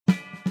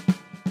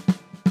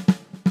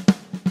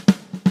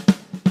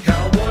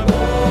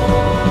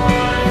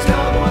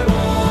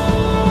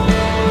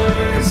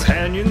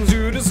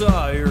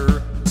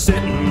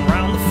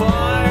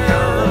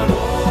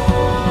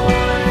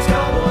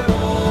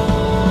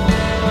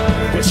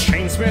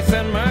Smith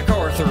and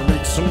MacArthur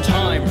make some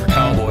time for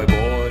Cowboy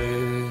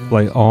Boy.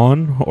 Light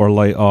on or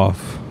light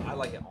off? I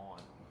like it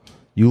on.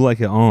 You like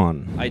it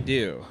on. I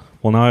do.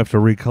 Well, now I have to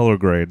recolor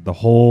grade the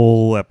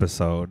whole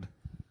episode.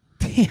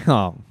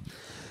 Damn.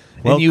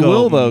 And you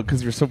will, though,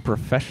 because you're so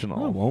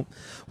professional. I won't.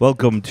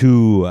 Welcome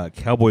to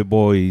Cowboy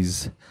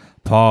Boys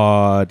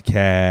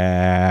Podcast.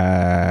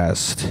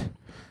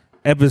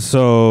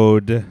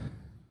 Episode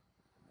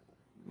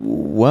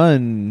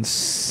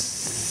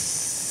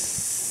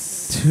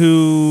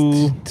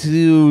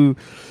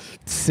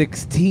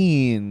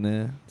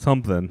 216.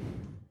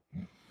 Something.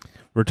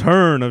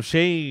 Return of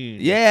Shayne.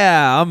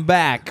 Yeah, I'm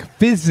back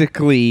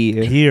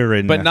physically, Here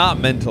in but not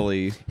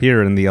mentally.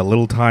 here in the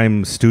Little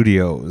Time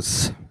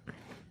Studios.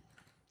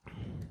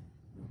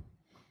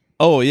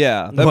 Oh,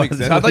 yeah. That makes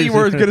sense. I thought you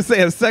were going to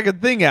say a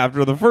second thing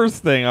after the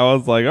first thing. I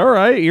was like, all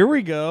right, here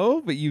we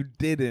go. But you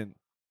didn't.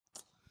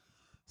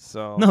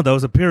 So No, that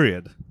was a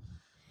period.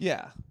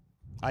 yeah.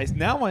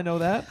 Now I know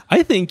that.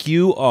 I think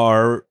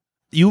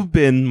you've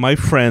been my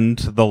friend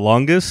the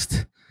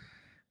longest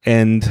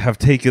and have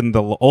taken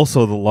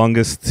also the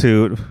longest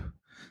to.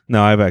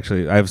 No, I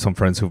have some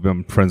friends who've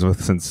been friends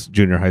with since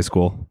junior high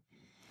school.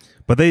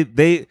 But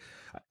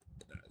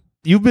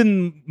you've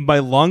been my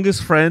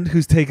longest friend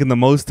who's taken the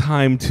most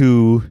time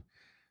to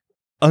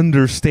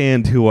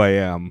understand who I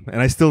am,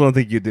 and I still don't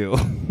think you do.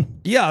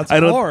 Yeah, it's I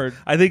don't- hard.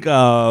 I think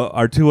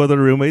our two other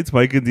roommates,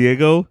 Mike and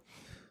Diego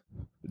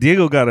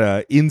got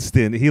a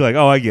instant. He like,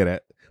 oh, I get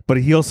it. But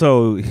he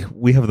also,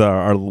 we have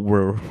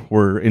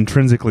we're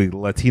intrinsically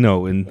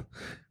Latino and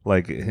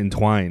like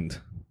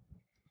entwined.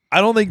 I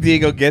don't think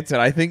Diego gets it.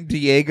 I think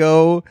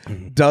Diego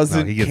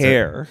doesn't he gets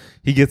care.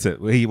 He gets it.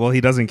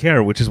 He doesn't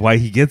care, which is why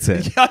he gets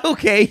it. Yeah,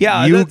 okay,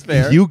 yeah, you, that's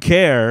fair. You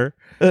care,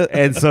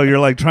 and so you're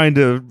like trying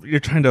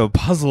to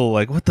puzzle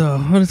like what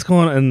is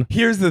going on. And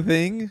Here's the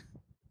thing.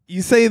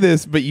 You say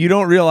this, but you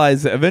don't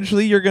realize that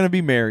eventually you're going to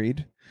be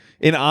married.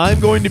 And I'm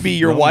going to be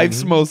your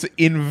wife's most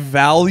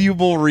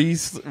invaluable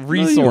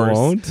resource.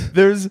 won't.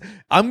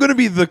 I'm going to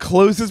be the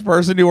closest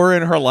person to her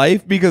in her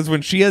life because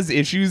when she has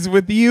issues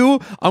with you,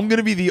 I'm going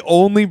to be the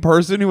only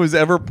person who has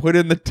ever put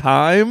in the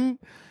time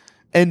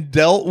and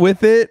dealt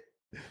with it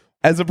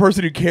as a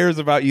person who cares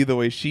about you the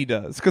way she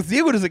does. Because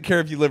Diego doesn't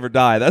care if you live or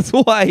die. That's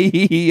why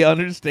he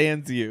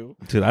understands you.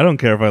 dude, I don't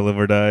care if I live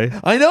or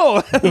die. I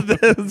know.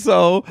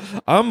 So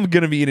I'm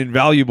going to be an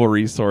invaluable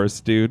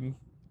resource, dude.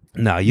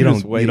 No, you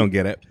Just don't. wait. You don't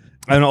get it.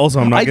 And also,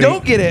 I'm not. I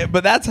don't get it,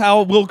 but that's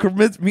how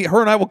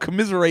her and I will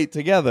commiserate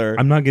together.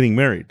 I'm not getting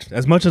married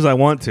as much as I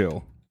want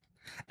to.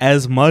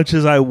 As much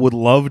as I would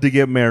love to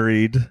get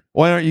married,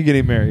 Why aren't you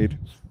getting married?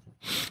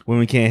 when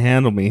we can't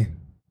handle me,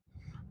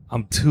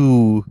 I'm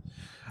too.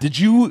 Did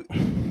you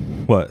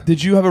What?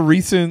 have a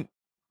recent?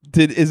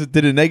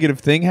 Did a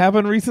negative thing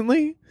happen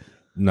recently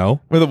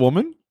No, with a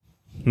woman?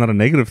 not a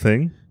negative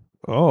thing.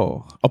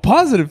 Oh, a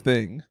positive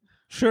thing.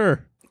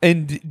 Sure.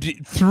 And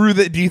through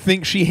that, do you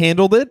think she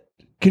handled it?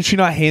 Can she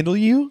not handle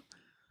you?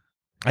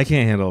 I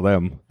can't handle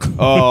them.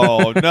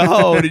 Oh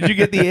no! Did you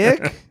get the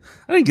ick?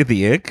 I didn't get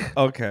the ick.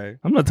 Okay.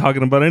 I'm not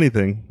talking about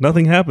anything.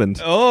 Nothing happened.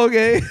 Oh,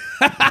 okay.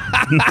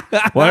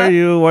 Why are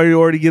you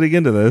already getting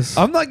into this?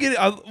 I'm not getting.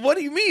 What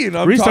do you mean?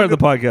 I'm Restart the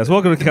podcast.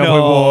 Welcome to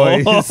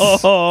Cowboy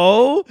Boys.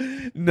 No,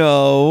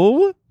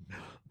 no.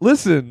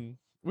 Listen,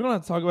 we don't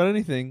have to talk about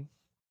anything.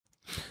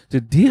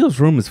 Dude, Diego's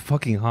room is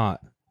fucking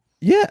hot.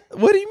 Yeah.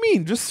 What do you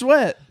mean? Just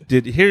sweat.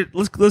 Dude, here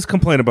let's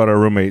complain about our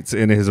roommates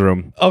in his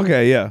room.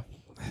 Okay. Yeah.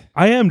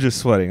 I am just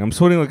sweating. I'm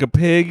sweating like a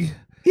pig.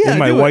 Yeah. In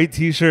my do it. white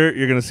t-shirt,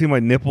 you're gonna see my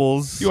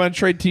nipples. You want to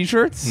trade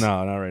T-shirts?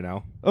 No, not right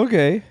now.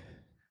 Okay.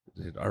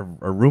 Dude, our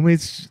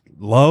roommates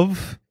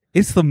love.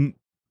 It's the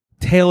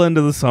tail end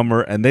of the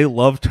summer, and they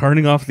love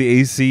turning off the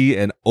AC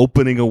and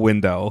opening a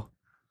window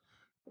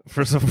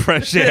for some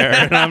fresh air.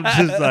 And I'm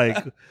just like,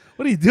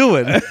 what are you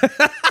doing?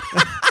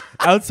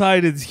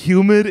 Outside, it's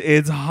humid.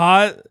 It's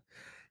hot.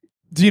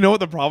 Do you know what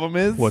the problem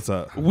is? What's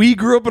up? We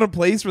grew up in a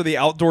place where the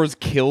outdoors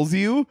kills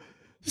you.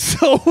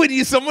 So when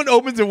someone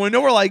opens a window,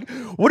 we're like,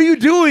 what are you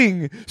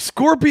doing?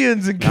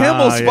 Scorpions and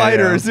camel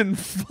spiders and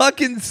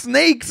fucking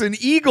snakes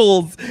and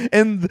eagles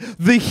and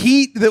the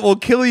heat that will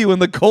kill you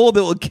and the cold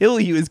that will kill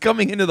you is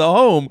coming into the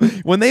home.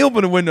 When they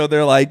open a window,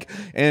 they're like,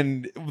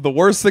 and the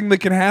worst thing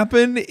that can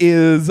happen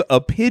is a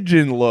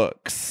pigeon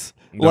looks.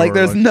 No, Like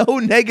there's really. no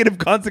negative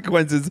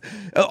consequences.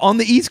 On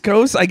the East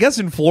Coast, I guess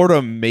in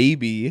Florida,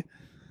 maybe.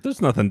 There's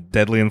nothing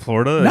deadly in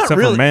Florida Not except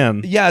really. for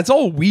man. Yeah, it's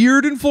all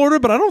weird in Florida,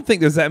 but I don't think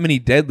there's that many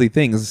deadly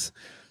things.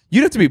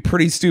 You'd have to be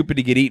pretty stupid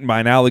to get eaten by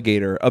an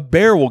alligator. A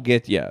bear will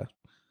get you.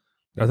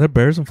 Are there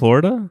bears in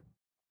Florida?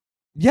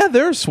 Yeah,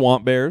 there are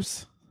swamp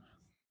bears.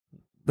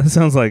 That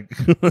sounds like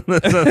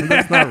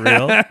that's not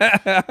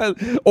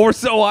real. Or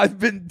so I've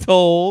been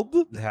told.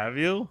 Have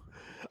you?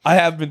 I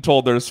have been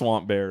told there's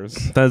swamp bears.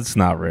 That's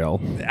not real.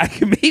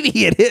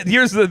 Maybe it is.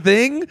 Here's the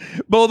thing.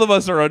 Both of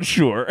us are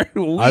unsure.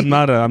 I'm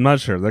not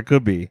sure. That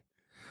could be.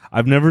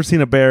 I've never seen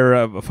a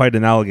bear fight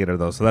an alligator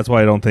though, so that's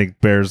why I don't think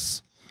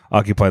bears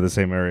occupy the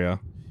same area.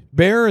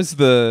 Bear is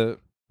the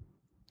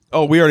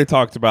Oh, we already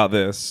talked about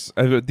this.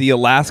 The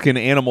Alaskan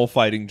Animal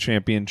Fighting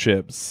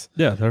Championships.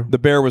 Yeah, The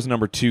bear was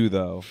number 2,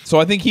 though. So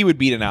I think he would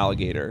beat an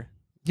alligator.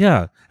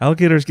 yeah.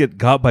 Alligators get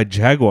got by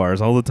jaguars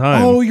all the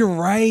time. Oh, you're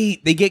right.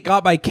 They get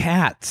got by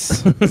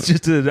cats. It's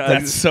just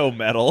That's so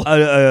metal.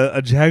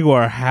 a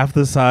jaguar half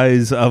the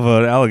size of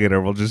an alligator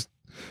will just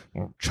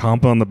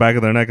chomp on the back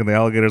of their neck, and the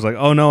alligator's like,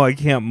 "Oh no, I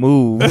can't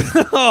move."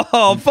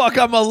 Oh fuck,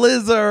 I'm a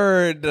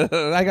lizard.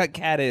 I got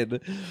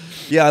catted.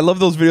 Yeah, I love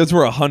those videos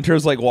where a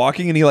hunter's like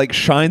walking and he like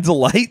shines a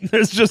light and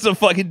there's just a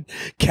fucking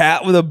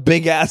cat with a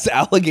big ass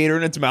alligator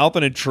in its mouth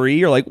in a tree.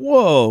 You're like,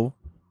 whoa,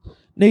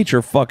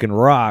 nature fucking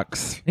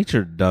rocks.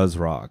 Nature does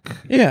rock.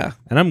 Yeah.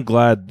 And I'm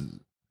glad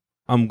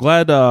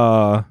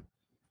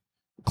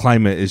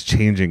climate is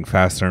changing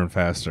faster and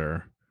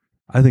faster.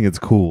 I think it's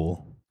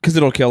cool. Because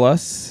it'll kill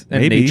us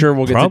and Maybe, nature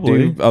will get probably.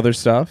 to do other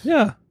stuff.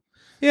 Yeah.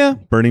 Yeah.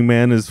 Burning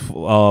Man is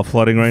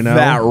flooding right now.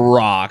 That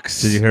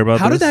rocks. Did you hear about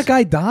How this? did that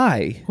guy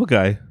die? What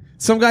guy?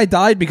 Some guy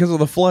died because of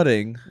the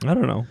flooding. I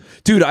don't know.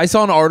 Dude, I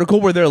saw an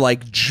article where they're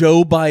like,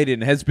 Joe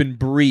Biden has been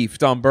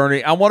briefed on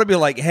burning. I want to be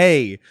like,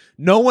 hey,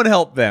 no one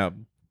help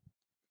them.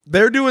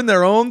 They're doing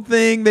their own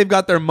thing. They've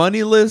got their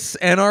moneyless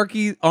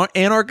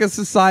anarchist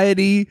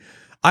society.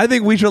 I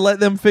think we should let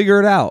them figure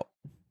it out.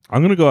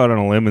 I'm going to go out on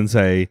a limb and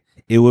say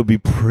it would be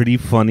pretty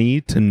funny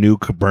to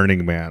nuke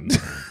Burning Man.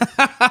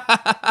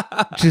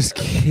 Just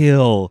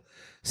kill.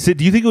 Sid,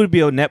 do you think it would be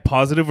a net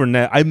positive or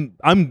net? I'm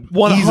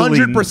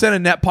 100% a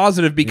net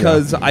positive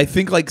because I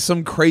think like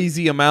some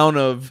crazy amount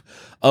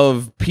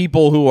of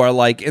people who are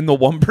like in the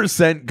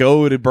 1%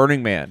 go to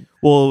Burning Man.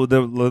 Well,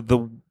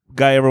 the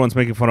guy everyone's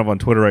making fun of on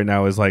Twitter right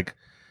now is like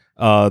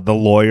the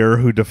lawyer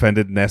who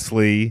defended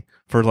Nestle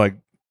for like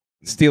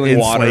stealing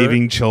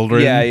enslaving water.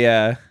 children.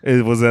 Yeah.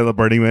 It was at the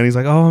Burning Man. He's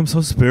like, oh, I'm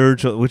so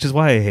spiritual, which is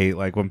why I hate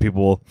like when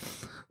people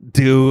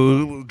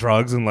do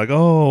drugs and like,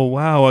 oh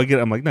wow, I get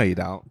it. I'm like, no, you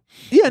don't.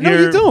 Yeah, no,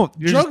 you don't.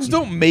 Drugs just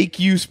don't make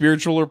you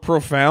spiritual or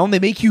profound. They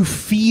make you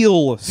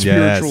feel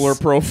spiritual or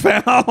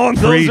profound.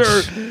 Preach,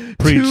 Those are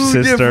preach, two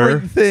sister.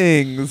 different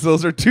things.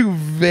 Those are two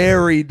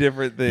very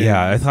different things.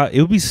 Yeah, I thought it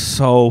would be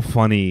so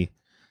funny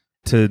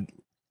to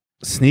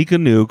sneak a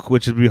nuke,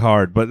 which would be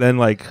hard, but then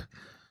like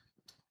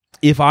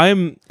if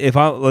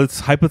let's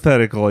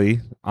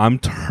hypothetically, I'm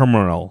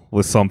terminal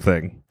with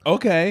something.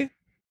 Okay.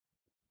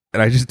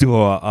 And I just do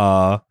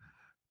an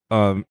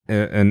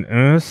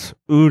ass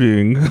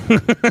ooting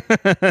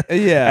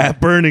Yeah. at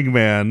Burning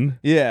Man.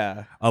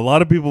 Yeah. A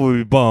lot of people would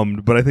be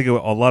bummed, but I think a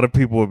lot of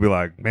people would be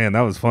like, "Man,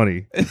 that was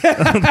funny."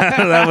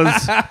 that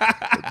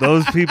was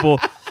those people.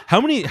 How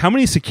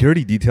many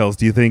security details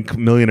do you think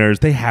millionaires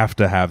they have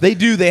to have? They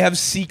do. They have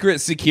secret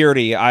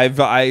security. I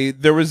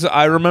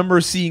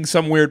remember seeing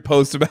some weird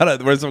post about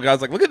it where some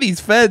guy's like, "Look at these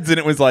feds," and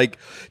it was like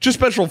just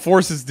special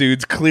forces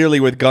dudes, clearly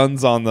with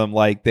guns on them.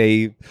 Like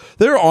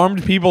they're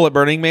armed people at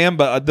Burning Man,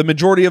 but the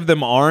majority of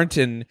them aren't.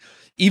 And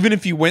even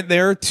if you went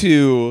there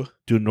to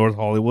do North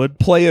Hollywood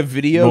play a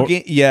video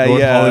game,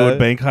 North Hollywood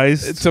bank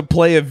heist to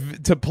play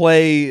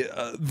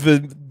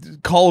the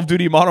Call of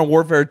Duty Modern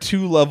Warfare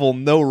 2 level,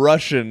 no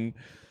Russian.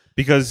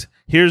 Because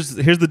here's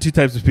the two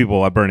types of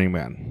people at Burning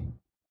Man.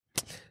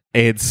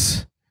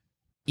 It's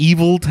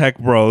evil tech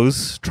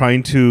bros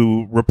trying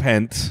to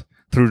repent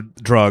through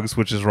drugs,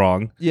 which is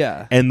wrong.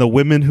 Yeah. And the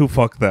women who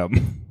fuck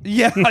them.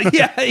 Yeah.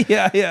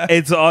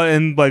 It's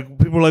and like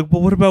people are like,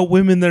 "But what about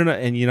women? They're not."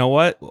 And you know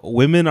what?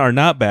 Women are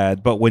not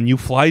bad, but when you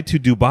fly to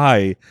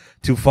Dubai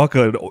to fuck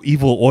an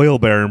evil oil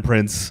baron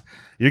prince,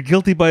 you're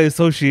guilty by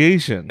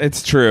association.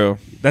 It's true.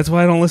 That's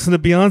why I don't listen to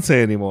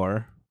Beyonce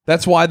anymore.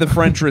 That's why the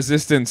French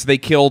resistance, they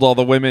killed all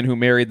the women who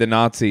married the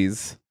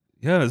Nazis.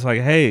 Yeah, it's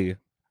like, hey,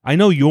 I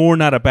know you're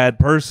not a bad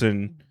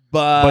person,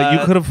 but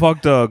you could have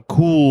fucked a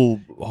cool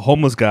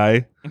homeless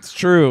guy. It's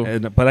true.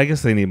 But I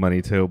guess they need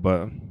money too,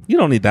 but you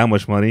don't need that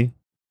much money.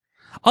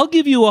 I'll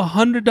give you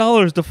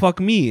 $100 to fuck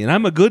me, and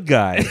I'm a good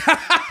guy.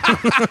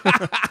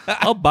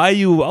 I'll buy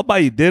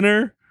you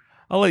dinner.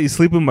 I'll let you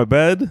sleep in my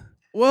bed.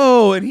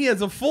 Whoa, and he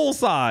has a full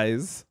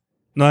size.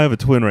 No, I have a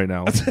twin right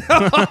now.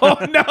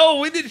 Oh no,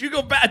 when did you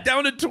go back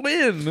down to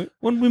twin?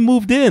 When we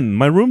moved in,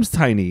 my room's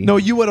tiny. No,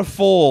 you had a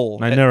full.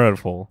 I never had a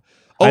full.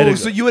 Oh,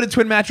 so you had a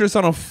twin mattress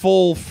on a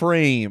full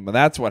frame.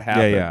 That's what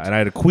happened. Yeah, and I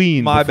had a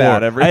queen. My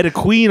bad, I had a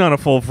queen on a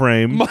full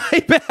frame.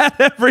 My bad,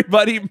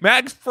 everybody.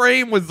 Mac's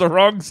frame was the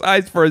wrong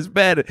size for his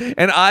bed,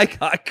 and I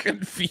got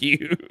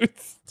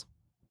confused.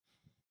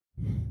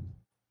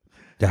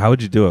 How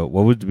would you do it?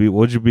 What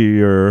would be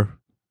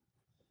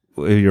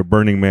your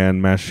Burning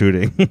Man mass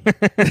shooting?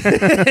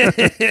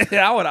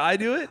 How would I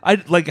do it?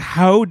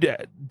 How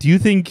do you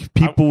think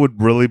people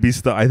would really be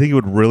I think it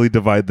would really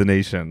divide the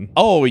nation.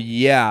 Oh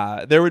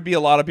yeah, there would be a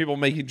lot of people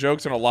making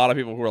jokes and a lot of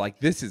people who are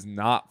like, "This is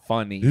not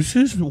funny."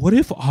 What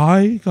if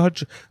I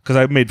got, because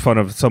I made fun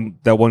of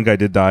that one guy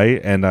did die,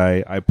 and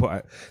I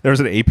put there was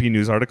an AP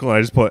News article and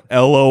I just put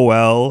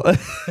LOL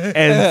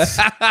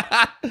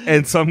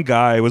and some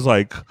guy was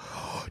like,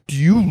 "Do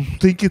you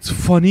think it's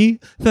funny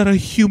that a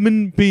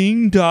human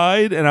being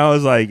died?" And I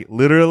was like,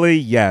 literally,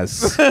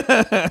 yes.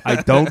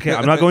 I don't care.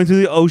 I'm not going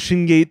through the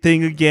Ocean Gate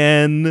thing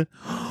again.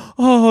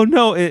 oh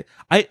no, and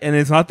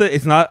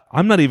it's not.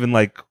 I'm not even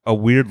like a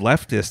weird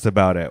leftist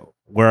about it,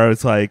 where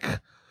it's like,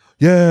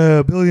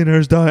 yeah,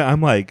 billionaires die.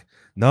 I'm like,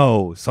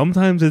 no.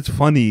 Sometimes it's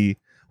funny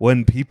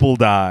when people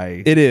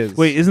die. It is.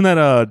 Wait, isn't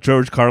that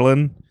George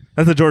Carlin?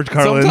 That's a George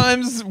Carlin.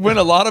 Sometimes when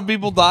a lot of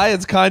people die,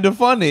 it's kind of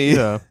funny.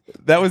 Yeah.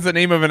 That was the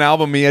name of an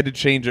album. He had to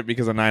change it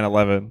because of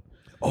 9/11.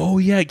 Oh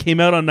yeah, it came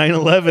out on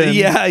 9/11.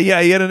 Yeah.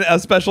 He had a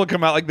special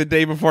come out like the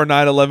day before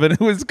 9/11. It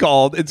was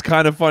called "It's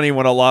Kind of Funny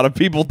When a Lot of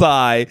People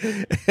Die."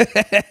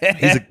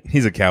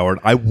 He's a coward.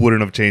 I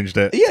wouldn't have changed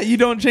it. Yeah, you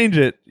don't change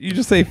it. You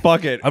just say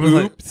 "fuck it." I was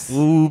Oops. like,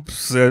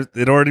 oops,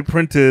 it already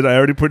printed. I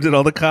already printed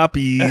all the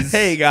copies.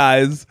 Hey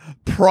guys,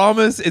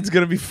 promise it's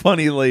gonna be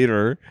funny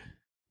later.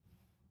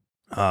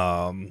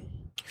 Or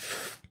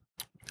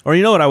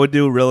you know what I would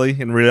do really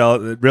in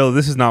real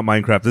this is not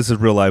Minecraft, this is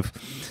real life.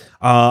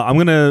 I'm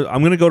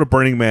gonna go to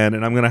Burning Man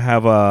and I'm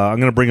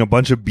gonna bring a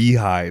bunch of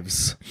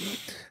beehives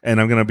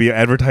and I'm gonna be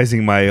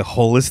advertising my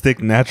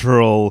holistic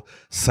natural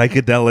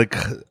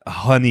psychedelic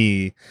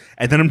honey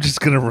and then I'm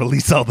just gonna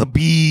release all the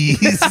bees.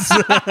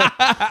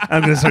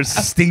 I'm gonna start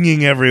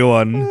stinging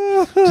everyone.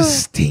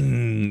 Just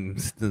sting.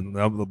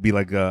 I'll be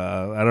like be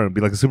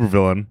like a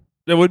supervillain.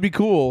 That would be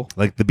cool.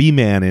 Like the Bee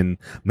Man in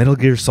Metal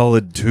Gear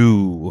Solid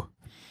 2.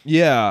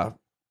 Yeah.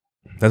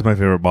 That's my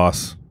favorite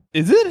boss.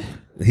 Is it?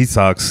 He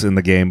sucks in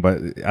the game, but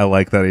I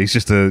like that. He's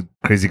just a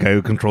crazy guy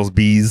who controls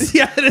bees.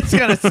 Yeah, it's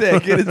kind of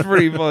sick. It is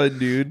pretty fun,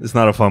 dude. It's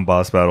not a fun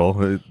boss battle.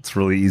 It's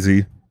really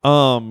easy.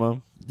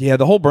 Yeah,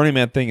 the whole Burning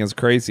Man thing is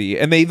crazy.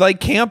 And they like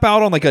camp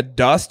out on like a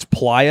dust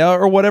playa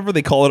or whatever.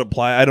 They call it a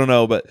playa. I don't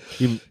know, but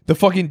the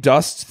fucking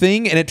dust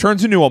thing, and it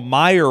turns into a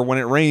mire when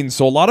it rains.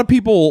 So a lot of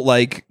people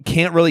like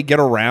can't really get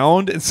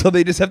around. And so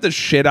they just have to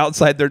shit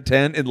outside their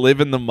tent and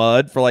live in the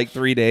mud for like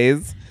 3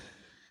 days.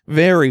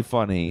 Very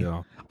funny.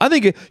 Yeah. I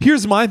think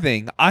here's my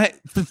thing.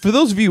 For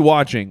those of you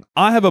watching,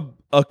 I have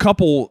a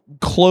couple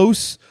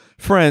close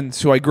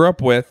friends who I grew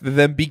up with that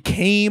then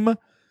became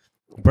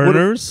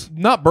Burners?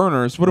 not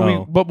burners. What are Oh.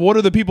 we? But what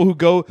are the people who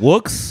go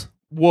Wooks?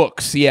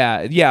 Wooks?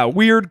 Yeah.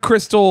 Weird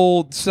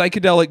crystal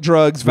psychedelic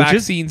drugs. Which is-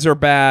 vaccines are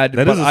bad.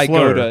 that but is a I go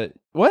slur. to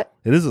what?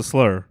 It is a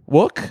slur.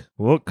 Wook?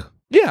 Wook.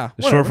 Yeah.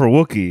 It's short for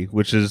Wookie,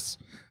 which is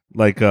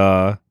like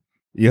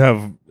you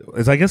have.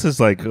 I guess it's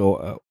like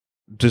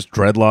just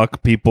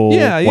dreadlock people.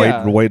 Yeah,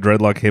 yeah. White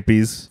dreadlock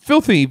hippies.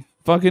 filthy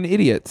fucking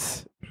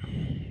idiots.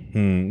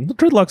 The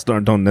dreadlocks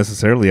don't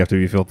necessarily have to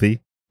be filthy.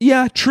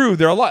 Yeah, true.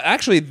 They're a lot.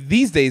 Actually,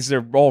 these days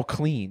they're all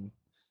clean.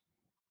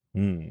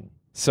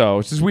 So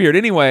it's just weird.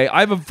 Anyway,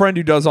 I have a friend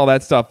who does all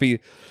that stuff. But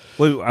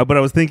I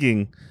was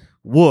thinking,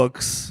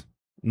 Wooks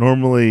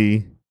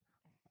normally.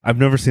 I've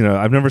never seen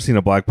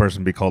a black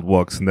person be called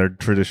Wooks, and they're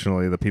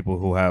traditionally the people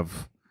who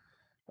have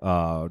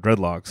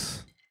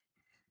dreadlocks.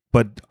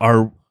 But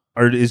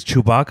is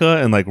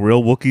Chewbacca and like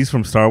real Wookiees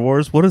from Star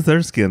Wars? What does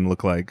their skin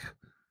look like?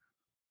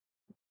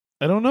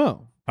 I don't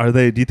know. Are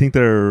they? Do you think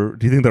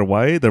they're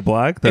white? They're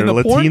black? They're In the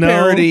Latino? porn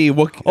parody,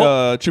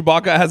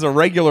 Chewbacca has a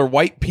regular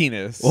white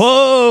penis.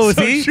 Whoa!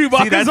 So see,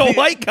 Chewbacca's a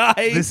white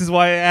guy. This is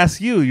why I asked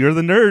you. You're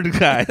the nerd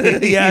guy.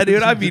 Yeah,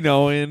 dude, I'd be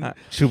knowing.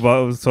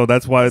 Chewbacca. So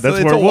that's why. So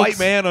That's it's where a Wooks- white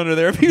man under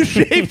there. If you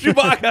shave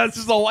Chewbacca, it's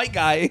just a white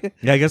guy.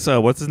 Yeah, I guess.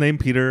 What's his name?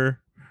 Peter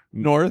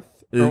North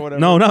or whatever.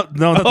 No, not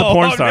the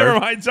porn star. Never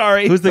mind.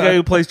 Sorry. Who's the guy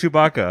who plays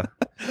Chewbacca?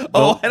 I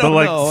don't the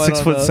like know.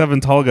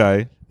 6'7" tall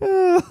guy.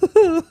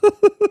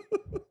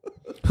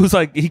 Who's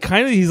like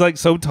he's like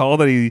so tall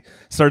that he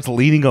starts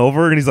leaning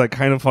over and he's like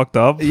kind of fucked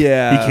up.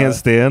 Yeah. He can't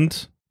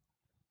stand.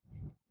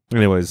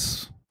 Anyway,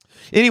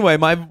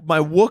 my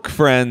Wook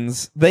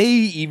friends, they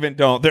even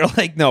don't. They're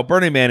like, no,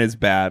 Burning Man is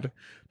bad.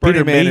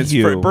 Burning Man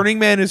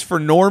is for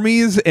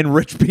normies and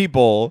rich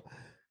people.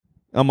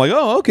 I'm like,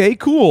 oh, okay,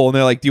 cool. And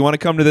they're like, do you want to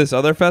come to this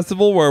other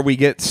festival where we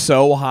get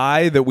so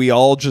high that we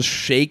all just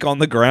shake on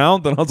the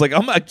ground? And I was like,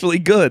 I'm actually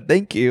good.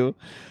 Thank you.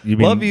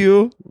 Love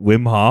you.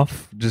 Wim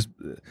Hof, just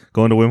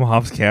going to Wim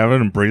Hof's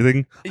cabin and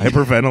breathing,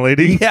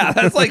 hyperventilating. Yeah,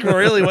 that's like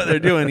really what they're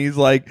doing. He's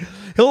like,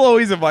 he'll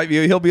always invite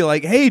me. He'll be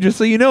like, hey, just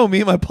so you know,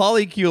 me and my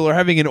polycule are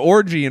having an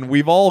orgy and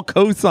we've all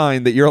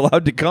co-signed that you're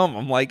allowed to come.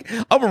 I'm like,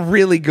 I'm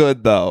really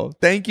good though.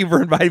 Thank you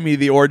for inviting me to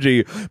the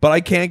orgy, but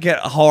I can't get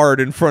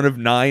hard in front of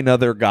 9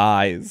 other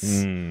guys.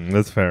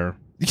 That's fair.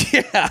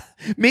 Yeah,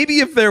 maybe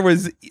if there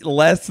was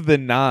less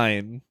than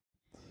 9.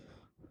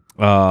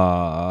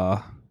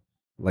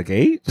 Like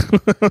 8?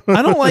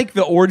 I don't like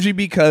the orgy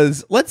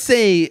because let's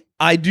say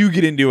I do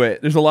get into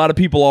it. There's a lot of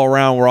people all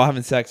around. We're all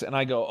having sex. And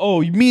I go, oh,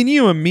 me and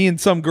you and me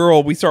and some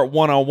girl, we start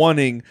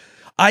one-on-oneing.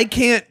 I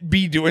can't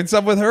be doing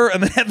stuff with her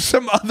and then have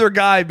some other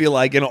guy be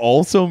like, and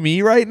also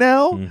me right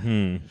now?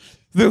 Mm-hmm.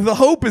 The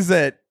hope is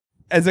that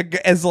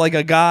as like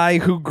a guy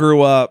who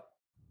grew up,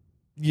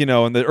 you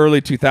know, in the early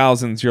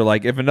 2000s, you're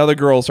like, if another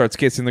girl starts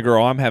kissing the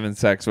girl I'm having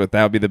sex with,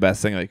 that would be the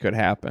best thing that could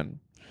happen.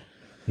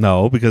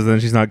 No, because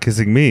then she's not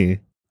kissing me.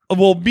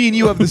 Well, me and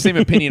you have the same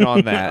opinion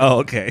on that. Oh,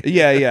 okay.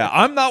 Yeah.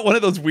 I'm not one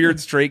of those weird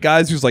straight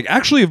guys who's like,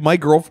 actually, if my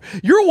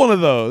girlfriend, you're one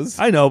of those.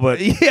 I know, but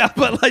Yeah,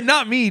 but like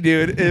not me,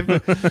 dude.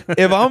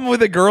 If I'm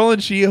with a girl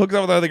and she hooks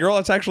up with another girl,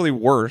 it's actually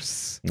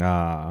worse.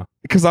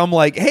 Because I'm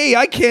like, hey,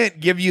 I can't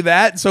give you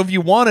that. So if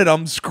you want it,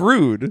 I'm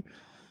screwed.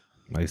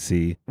 I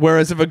see.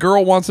 Whereas if a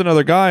girl wants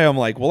another guy, I'm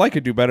like, well, I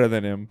could do better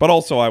than him. But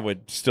also, I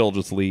would still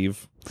just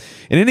leave.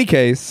 In any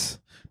case,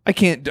 I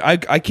can't do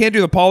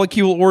the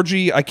polycule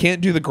orgy. I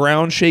can't do the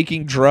ground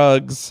shaking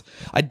drugs.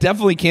 I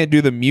definitely can't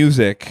do the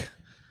music.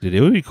 Dude,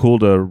 it would be cool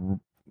to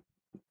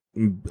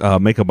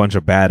make a bunch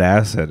of bad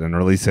acid and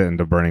release it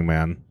into Burning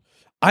Man.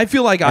 I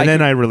feel like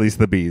then I release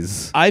the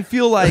bees. I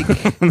feel like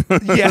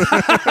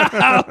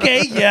yeah.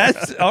 Okay,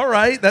 yes. All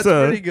right. That's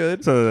pretty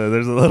good. So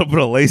there's a little bit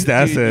of laced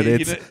acid.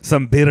 It's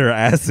some bitter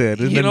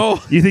acid. And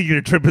you think your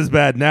trip is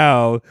bad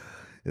now.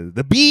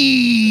 The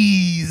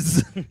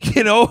bees.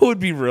 You know what would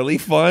be really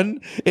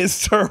fun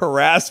is to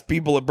harass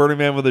people at Burning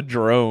Man with a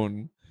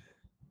drone.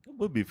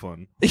 Would be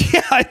fun.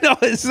 Yeah, I know.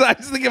 I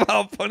just think of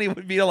how funny it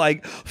would be to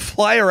like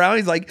fly around.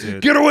 He's like,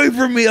 dude, get away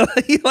from me.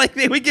 Like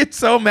they would get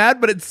so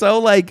mad, but it's so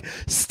like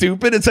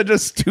stupid. It's such a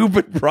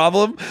stupid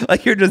problem.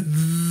 Like you're just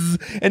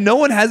and no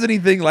one has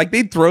anything. Like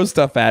they'd throw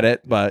stuff at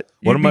it, but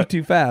you'd be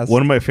too fast.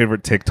 One of my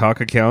favorite TikTok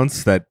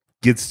accounts that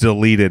gets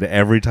deleted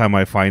every time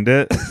I find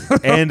it,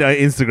 and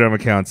Instagram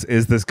accounts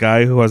is this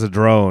guy who has a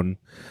drone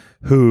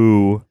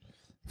who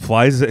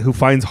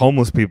finds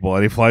homeless people,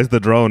 and he flies the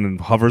drone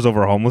and hovers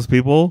over homeless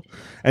people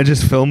and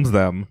just films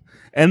them.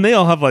 And they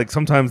all have like,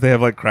 sometimes they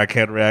have like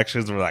crackhead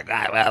reactions or like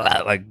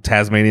like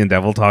Tasmanian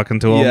devil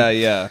talking to them.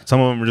 Yeah. Some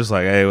of them are just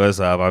like, hey,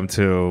 what's up? I'm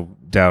too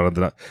down on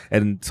the,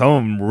 and some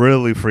of them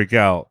really freak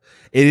out.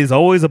 It is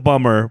always a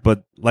bummer,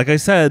 but like I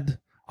said,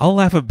 I'll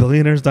laugh at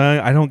billionaires dying.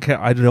 I don't care.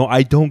 I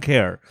don't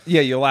care.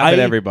 Yeah, you laugh at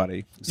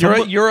everybody.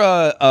 You're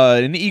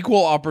an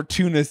equal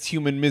opportunist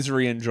human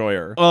misery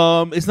enjoyer.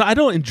 It's not. I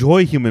don't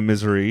enjoy human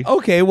misery.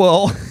 Okay,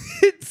 well,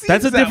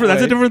 that's a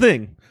different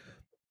thing.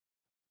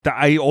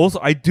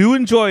 I do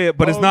enjoy it,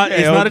 but it's not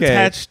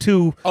attached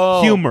to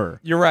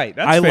humor. You're right.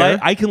 That's fair.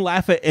 I can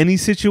laugh at any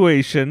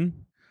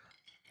situation.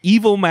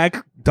 Evil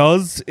Mac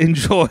does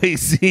enjoy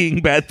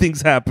seeing bad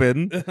things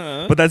happen,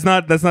 but that's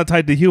not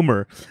tied to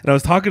humor. And I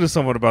was talking to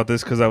someone about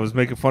this because I was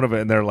making fun of it,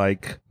 and they're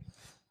like,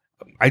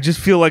 I just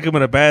feel like I'm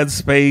in a bad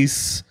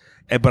space,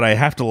 but I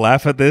have to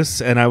laugh at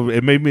this, and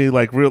it made me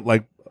like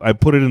I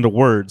put it into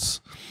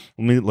words.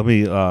 Let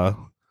me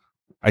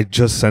I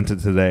just sent it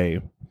today.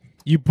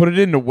 You put it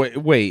into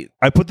wait.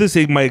 I put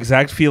my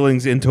exact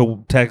feelings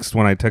into text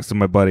when I texted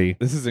my buddy.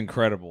 This is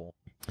incredible.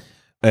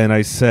 And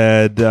I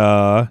said,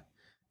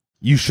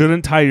 you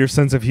shouldn't tie your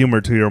sense of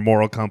humor to your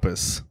moral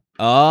compass.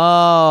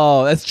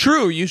 Oh, that's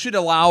true. You should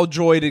allow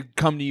joy to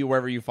come to you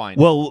wherever you find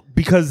it. Well,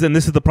 because then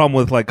this is the problem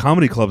with like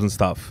comedy clubs and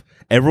stuff.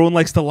 Everyone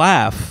likes to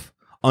laugh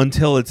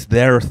until it's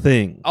their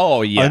thing.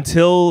 Oh yeah.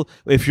 Until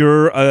if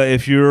you're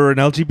an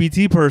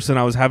LGBT person,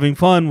 I was having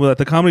fun at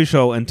the comedy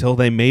show until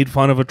they made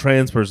fun of a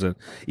trans person,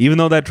 even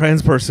though that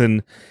trans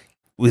person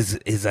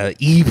is a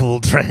evil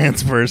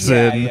trans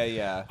person.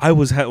 Yeah. I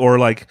was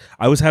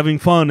having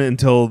fun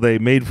until they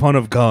made fun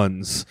of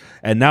guns,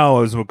 and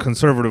now as a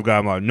conservative guy,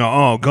 I'm like,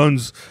 no,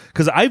 guns,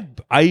 because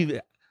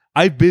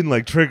I've been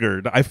like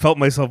triggered. I felt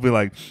myself be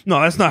like,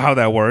 no, that's not how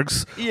that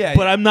works.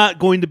 But I'm not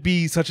going to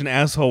be such an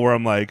asshole where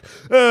I'm like,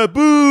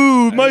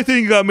 boo, my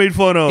thing got made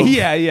fun of.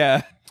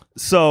 Yeah.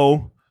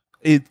 So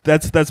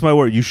that's my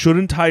word. You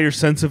shouldn't tie your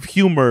sense of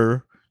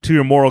humor to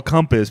your moral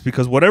compass,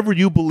 because whatever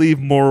you believe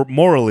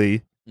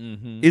morally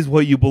is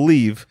what you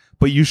believe,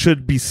 but you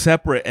should be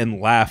separate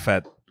and laugh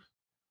at.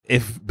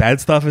 If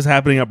bad stuff is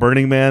happening at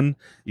Burning Man,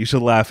 you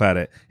should laugh at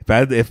it.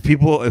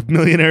 If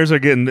millionaires are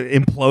getting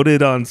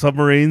imploded on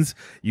submarines,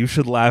 you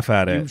should laugh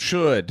at it. You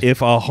should.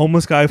 If a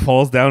homeless guy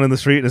falls down in the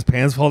street and his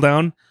pants fall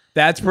down,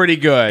 that's pretty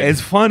good. It's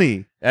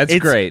funny. It's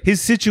great.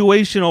 His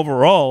situation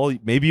overall,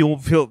 maybe you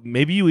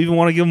even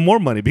want to give him more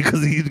money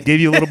because he gave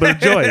you a little bit of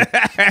joy.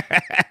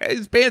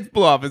 His pants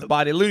blew off his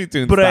body, Looney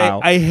Tunes but style.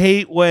 I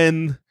hate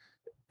when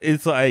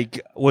it's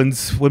like when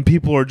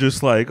people are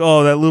just like,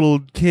 oh, the little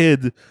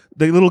kid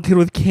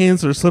with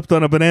cancer slipped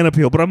on a banana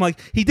peel. But I'm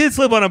like, he did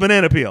slip on a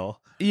banana peel.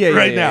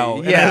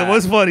 Now. Yeah. And it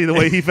was funny the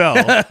way he fell.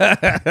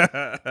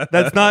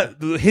 That's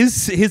not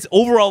his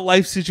overall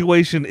life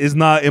situation is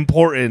not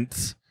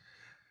important.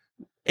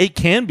 It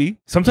can be.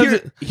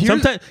 Sometimes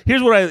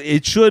here's what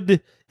it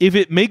should, if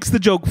it makes the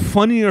joke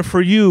funnier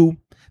for you,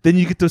 then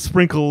you get to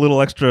sprinkle a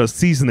little extra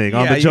seasoning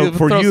on the joke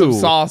for you. Throw some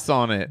sauce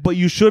on it. But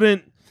you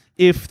shouldn't.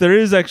 If there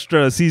is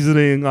extra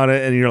seasoning on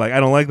it and you're like, I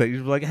don't like that,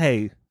 you're like,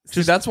 hey,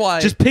 that's why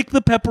just pick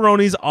the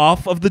pepperonis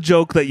off of the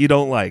joke that you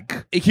don't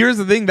like. Here's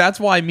the thing. That's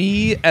why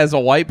me as a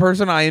white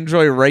person, I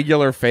enjoy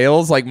regular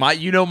fails. Like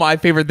my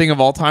favorite thing of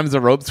all time is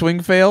a rope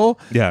swing fail.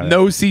 Yeah.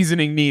 No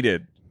seasoning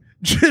needed.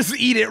 Just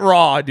eat it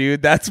raw,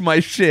 dude. That's my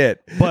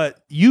shit. But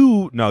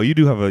you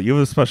do have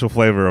a special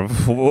flavor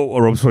of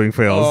rope swing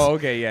fails. Oh,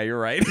 okay, yeah, you're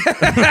right.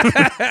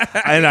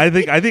 And I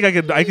think I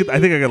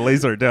could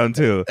laser it down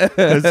too.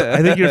 'Cause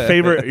I think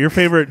your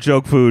favorite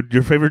junk food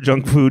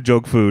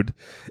joke food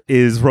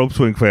is rope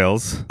swing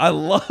fails. I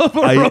love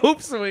a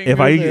rope swing. If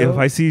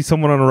I see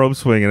someone on a rope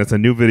swing and it's a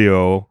new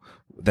video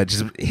that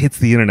just hits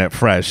the internet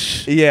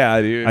fresh,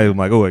 yeah, dude, I'm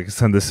like, oh, I can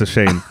send this to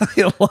Shayne.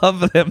 I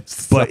love them.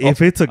 But if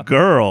it's a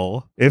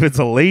girl, if it's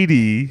a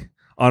lady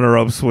on a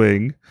rope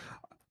swing,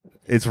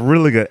 it's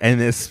really good. And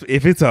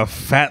if it's a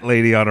fat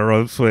lady on a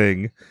rope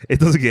swing,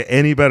 it doesn't get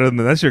any better than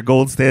that. That's your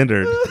gold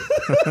standard.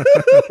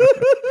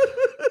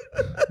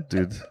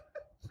 Dude.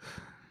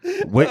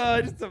 Wait,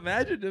 just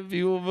imagine a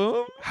few of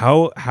them.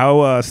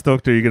 How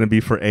stoked are you going to be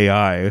for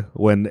AI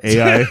when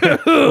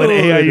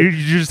you're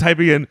just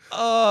typing in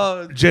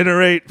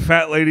generate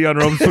fat lady on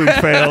rope swing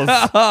fails.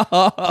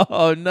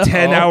 Oh no.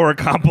 10-hour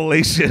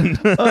compilation.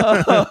 Is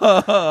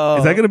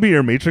that going to be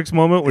your Matrix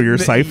moment where you're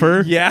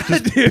Cypher? Yeah,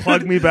 just dude.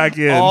 plug me back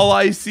in. All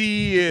I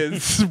see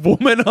is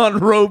woman on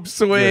rope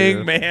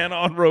swing, man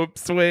on rope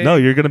swing. No,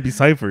 you're going to be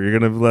Cypher. You're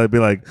going to be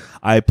like,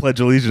 I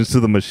pledge allegiance to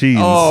the machines.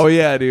 Oh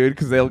yeah, dude,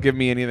 because they'll give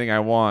me anything I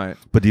want.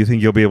 But do you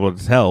think you'll be able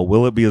to tell?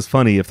 Will it be as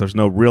funny if there's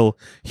no real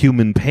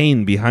human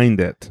pain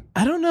behind it?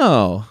 I don't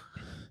know.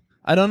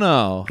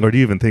 Or do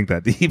you even think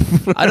that deep?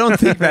 I don't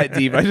think that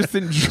deep. I just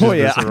enjoy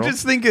it. I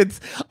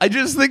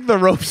just think the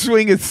rope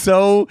swing is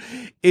so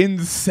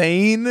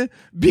insane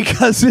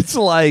because it's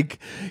like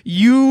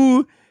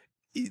the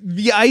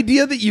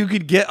idea that you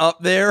could get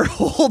up there,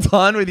 hold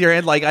on with your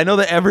hand, like I know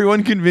that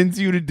everyone convinced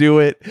you to do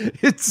it.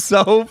 It's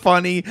so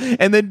funny.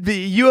 And then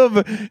you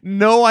have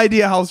no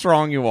idea how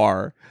strong you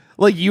are.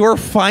 Like you're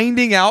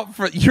finding out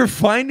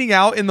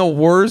in the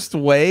worst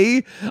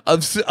way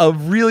of a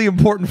really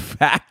important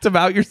fact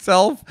about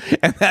yourself,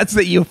 and that's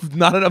that you have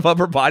not enough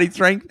upper body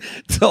strength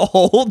to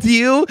hold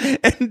you,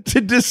 and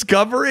to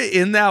discover it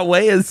in that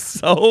way is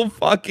so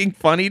fucking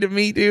funny to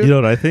me, dude. You know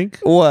what I think?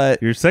 What?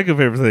 Your second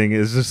favorite thing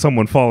is just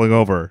someone falling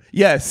over.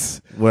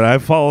 Yes. When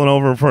I've fallen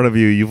over in front of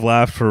you, you've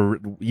laughed for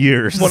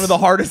years. One of the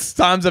hardest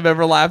times I've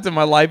ever laughed in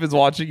my life is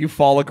watching you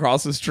fall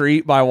across the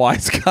street by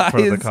Wise Guys. In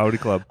front of the comedy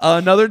club.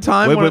 Another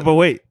time.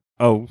 Wait.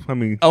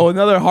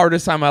 Another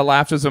hardest time I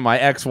laughed was when my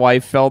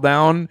ex-wife fell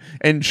down,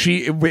 and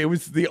it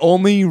was the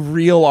only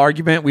real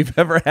argument we've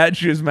ever had.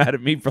 She was mad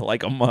at me for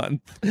like a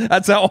month.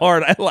 That's how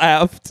hard I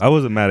laughed. I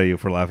wasn't mad at you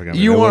for laughing at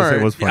me. You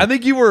weren't. It was fun. I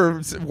think you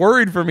were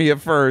worried for me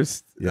at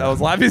first. Yeah. I was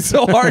laughing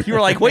so hard. You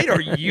were like, wait,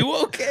 are you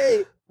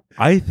okay?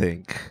 I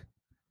think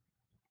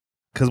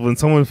because when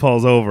someone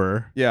falls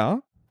over, Yeah.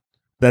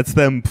 that's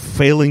them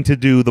failing to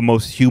do the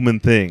most human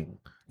thing.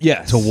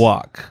 Yes. To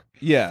walk.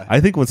 Yeah. I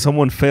think when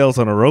someone fails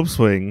on a rope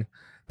swing,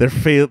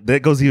 that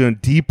goes even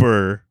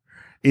deeper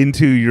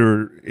into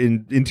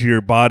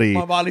your body.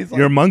 My body's like,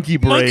 your monkey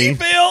brain.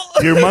 Monkey fail.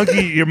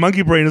 your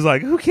monkey brain is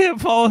like, who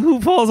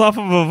falls off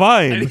of a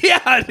vine?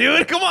 Yeah,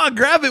 dude. Come on,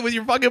 grab it with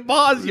your fucking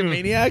paws, you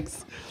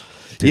maniacs.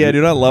 Dude, yeah,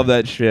 dude, I love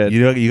that shit.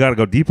 You got to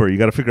go deeper. You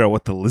got to figure out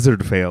what the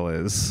lizard fail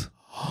is.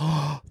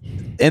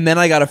 And then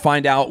I got to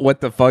find out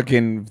what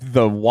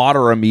the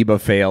water amoeba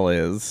fail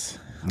is.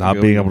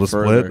 Not being able to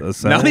split a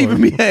cell. Not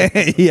even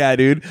yeah,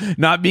 dude.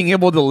 Not being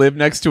able to live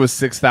next to a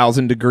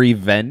 6,000 degree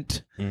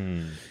vent.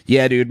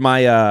 Yeah, dude.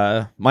 My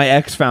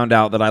ex found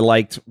out that I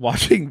liked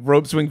watching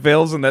rope swing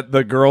fails and that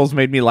the girls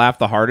made me laugh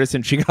the hardest,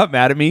 and she got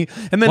mad at me.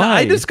 And then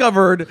I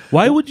discovered,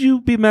 why would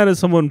you be mad at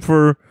someone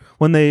for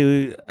when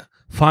they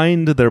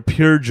find their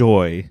pure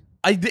joy?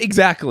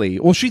 Exactly.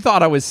 Well, she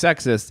thought I was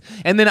sexist,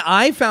 and then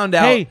I found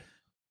out. Hey.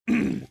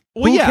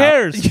 Who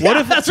cares? Yeah, what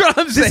if that's what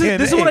I'm saying?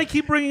 This is what I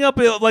keep bringing up.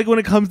 Like when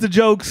it comes to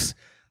jokes,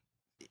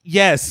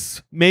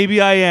 yes,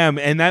 maybe I am,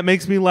 and that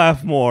makes me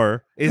laugh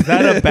more. Is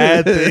that a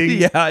bad thing?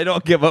 Yeah, I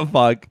don't give a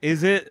fuck.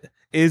 Is it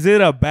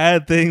a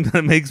bad thing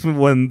that makes me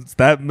when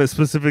that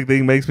specific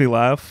thing makes me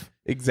laugh?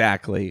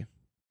 Exactly.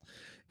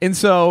 And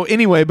so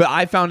anyway, but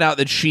I found out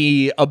that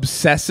she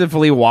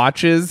obsessively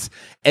watches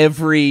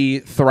every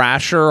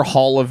Thrasher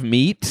Hall of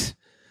Meat.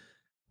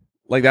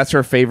 Like that's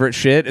her favorite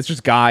shit. It's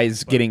just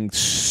guys getting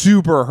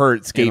super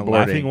hurt skateboarding. In a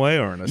laughing way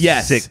or in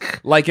a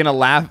sick? Like in a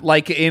laugh,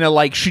 like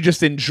she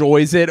just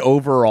enjoys it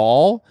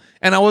overall.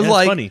 And I was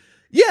like, funny.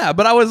 Yeah,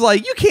 but I was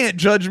like, you can't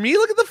judge me.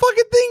 Look at the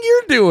fucking thing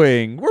you're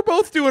doing. We're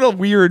both doing a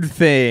weird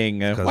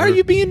thing. Why are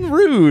you being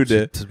rude?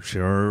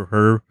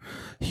 Her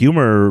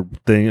humor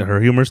thing.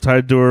 Her humor's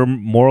tied to her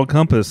moral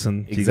compass,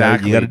 and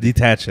exactly. You got to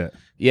detach it.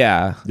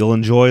 Yeah. You'll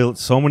enjoy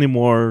so many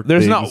more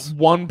There's things. not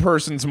one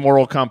person's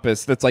moral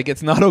compass that's like,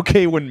 it's not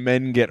okay when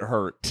men get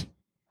hurt.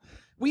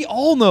 We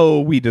all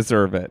know we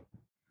deserve it.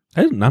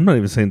 I'm not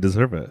even saying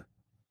deserve it.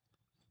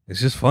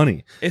 It's just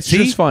funny. It's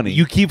just funny.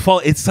 You keep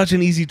falling. It's such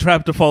an easy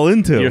trap to fall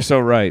into. You're so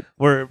right.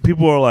 Where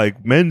people are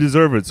like, men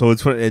deserve it, so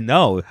it's funny. And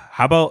no,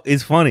 how about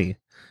it's funny?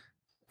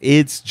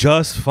 It's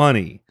just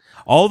funny.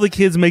 All the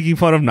kids making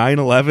fun of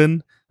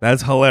 9/11,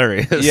 that's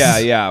hilarious.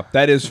 Yeah,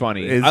 that is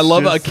funny. I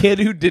love a kid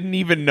who didn't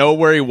even know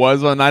where he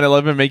was on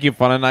 9/11 making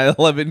fun of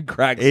 9/11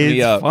 cracks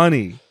me up. It's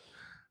funny.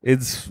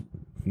 It's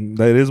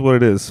That is what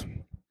it is.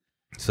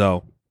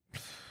 So,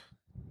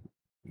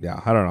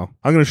 yeah, I don't know.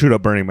 I'm gonna shoot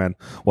up Burning Man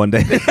one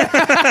day.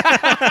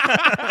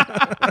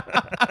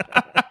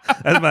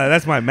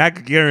 That's my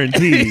Mac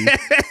guarantee.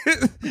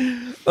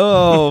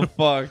 Oh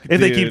fuck! If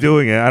they keep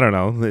doing it, I don't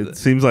know. It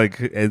seems like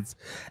it's.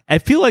 I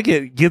feel like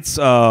it gets.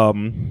 It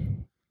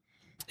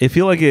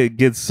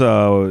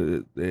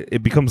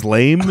becomes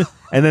lame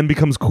and then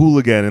becomes cool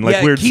again in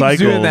like weird keep cycles.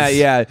 Doing that,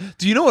 yeah.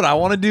 Do you know what I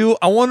want to do?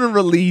 I want to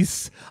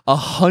release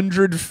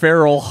 100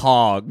 feral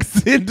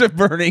hogs into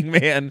Burning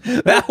Man.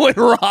 That would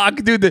rock,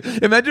 dude.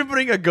 Imagine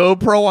putting a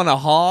GoPro on a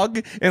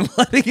hog and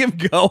letting him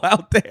go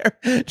out there,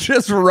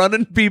 just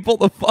running people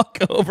the fuck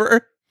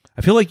over.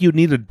 I feel like you'd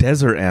need a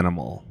desert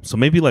animal, so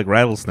maybe like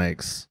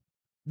rattlesnakes.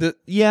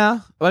 Yeah,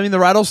 I mean the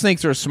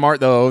rattlesnakes are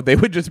smart though. They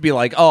would just be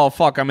like, "Oh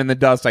fuck, I'm in the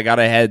dust. I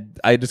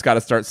just got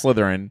to start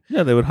slithering."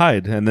 Yeah, they would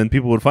hide, and then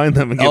people would find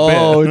them and get bit.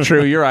 Oh,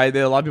 true. You're right.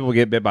 A lot of people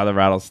get bit by the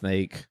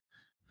rattlesnake.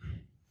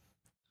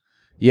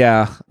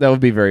 Yeah, that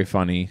would be very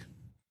funny.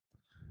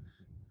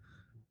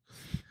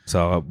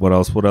 So what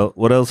else?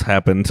 What else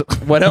happened?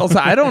 What else?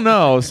 I don't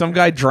know. Some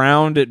guy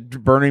drowned at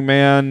Burning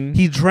Man.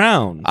 He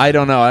drowned. I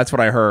don't know. That's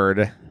what I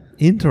heard.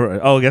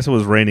 Oh, I guess it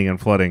was raining and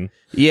flooding.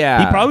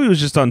 Yeah. He probably was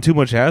just on too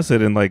much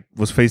acid and like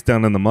was face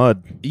down in the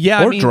mud.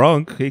 Yeah. Or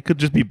drunk. It could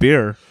just be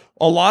beer.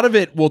 A lot of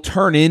it will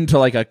turn into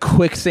like a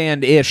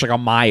quicksand-ish, like a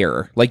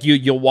mire. Like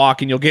you'll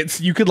walk and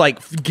you could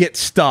like get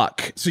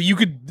stuck. So you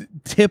could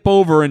tip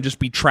over and just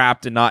be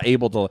trapped and not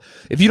able to.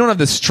 If you don't have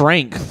the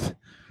strength,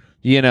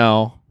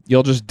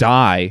 you'll just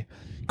die.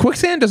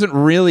 Quicksand doesn't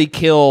really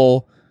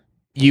kill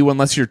you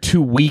unless you're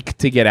too weak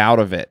to get out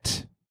of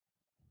it.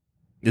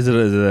 Is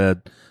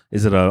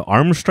it a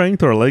arm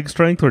strength or a leg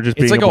strength or just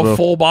being it's like able a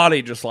full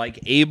body, just like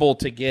able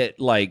to get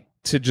like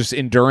to just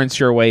endurance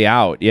your way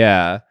out.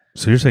 Yeah.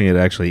 So you're saying it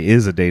actually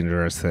is a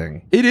dangerous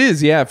thing? It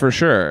is, yeah, for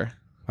sure.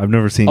 I've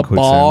never seen a quicksand.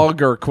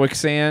 bog or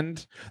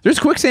quicksand. There's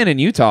quicksand in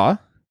Utah.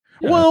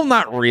 Yeah. Well,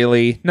 not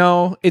really.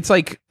 No, it's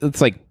like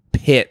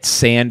pits,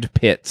 sand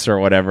pits or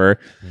whatever.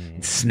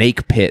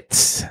 Snake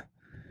pits.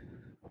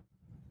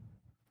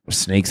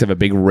 Snakes have a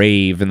big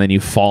rave and then you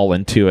fall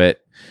into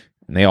it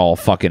and they all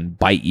fucking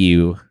bite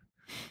you.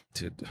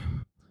 Dude,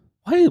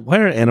 why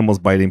are animals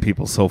biting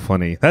people so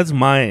funny?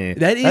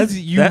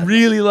 You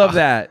really love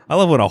that. I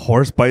love when a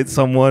horse bites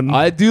someone.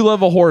 I do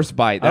love a horse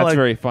bite. That's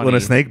very funny. When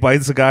a snake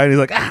bites a guy and he's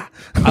like, ah.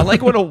 I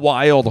like when a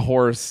wild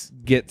horse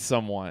gets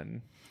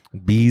someone.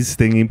 Bees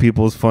stinging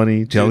people is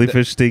funny.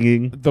 Jellyfish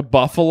stinging. The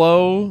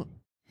buffalo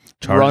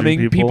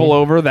running people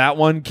over. That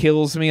one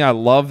kills me. I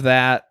love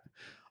that.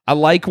 I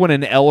like when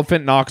an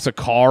elephant knocks a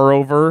car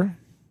over.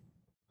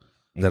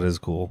 That is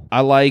cool. I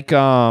like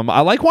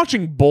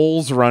watching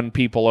bulls run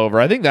people over.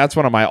 I think that's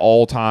one of my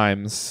all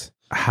times.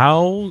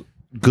 How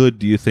good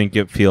do you think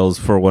it feels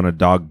for when a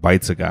dog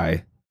bites a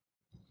guy?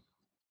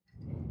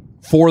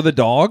 For the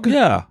dog?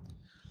 Yeah.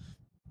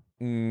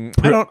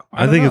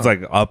 I think it's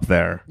like up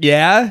there.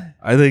 Yeah?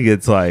 I think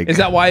it's like... Is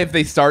that why if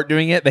they start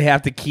doing it, they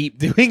have to keep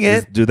doing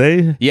it? Do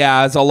they?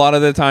 Yeah, it's a lot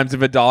of the times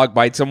if a dog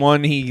bites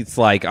someone, he's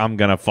like, I'm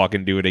going to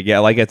fucking do it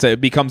again. Like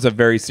it becomes a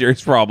very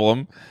serious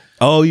problem.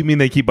 Oh, you mean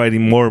they keep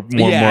biting more?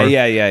 Yeah.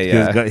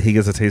 He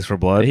gets a taste for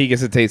blood? He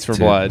gets a taste for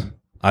blood.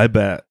 I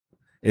bet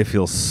it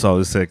feels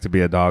so sick to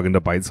be a dog and to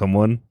bite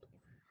someone.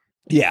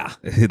 Yeah.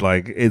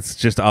 It's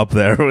just up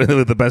there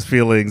with the best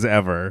feelings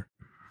ever.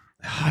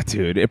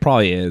 Dude, it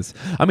probably is.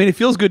 I mean, it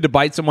feels good to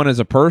bite someone as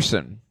a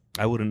person.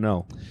 I wouldn't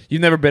know.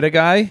 You've never bit a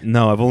guy?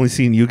 No, I've only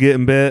seen you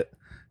getting bit.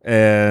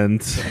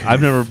 And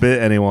I've never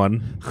bit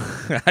anyone.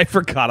 I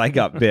forgot I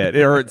got bit.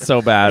 It hurt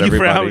so bad,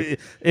 everybody.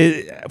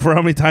 For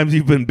how many times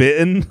you've been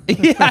bitten?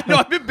 Yeah, no,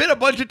 I've been bit a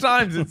bunch of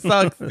times. It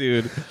sucks,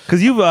 dude.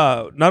 Because you've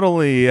not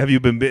only have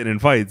you been bitten in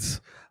fights,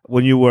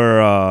 when you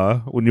were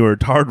a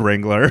tard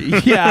wrangler.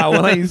 Yeah,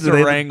 when I used to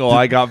wrangle,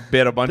 I got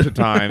bit a bunch of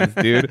times,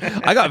 dude.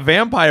 I got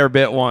vampire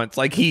bit once.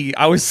 Like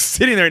I was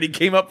sitting there and he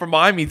came up from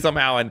behind me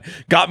somehow and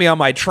got me on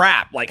my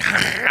trap. Like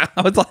I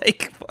was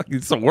like, fuck,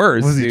 it's the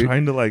worst. Was he dude.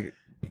 Trying to like?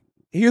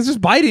 He was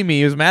just biting me.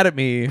 He was mad at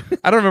me.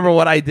 I don't remember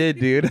what I did,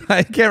 dude.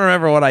 I can't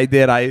remember what I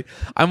did. I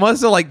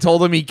must have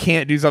told him he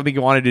can't do something he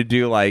wanted to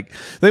do. Like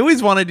they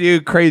always want to do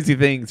crazy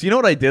things. You know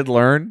what I did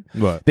learn?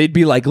 What? They'd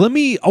be like, I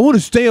want to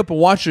stay up and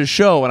watch this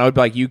show. And I would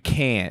be like, you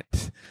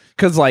can't.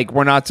 Because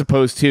we're not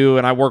supposed to.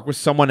 And I work with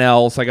someone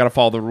else. I got to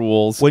follow the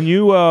rules. When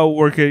you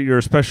work at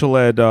your special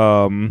ed,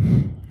 what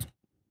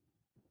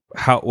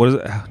is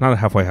it? Not a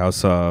halfway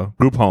house,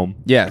 group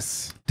home.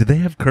 Yes. Did they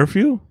have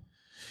curfew?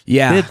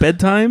 Yeah. They have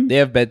bedtime? They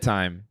have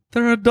bedtime.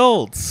 They're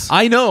adults.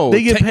 I know.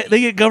 They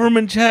get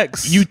government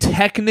checks. You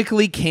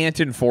technically can't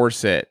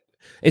enforce it.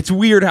 It's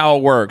weird how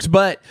it works.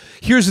 But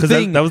here's the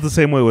thing. That was the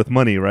same way with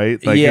money, right?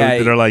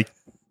 They're like,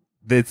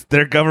 it's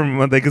their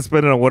government. They can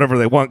spend it on whatever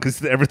they want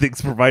because everything's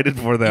provided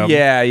for them.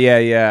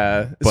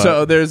 Yeah.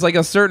 So there's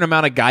a certain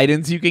amount of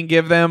guidance you can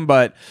give them,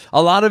 but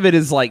a lot of it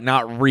is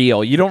not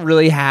real. You don't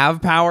really have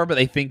power, but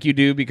they think you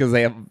do because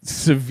they have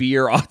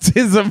severe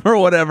autism or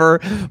whatever.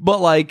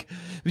 But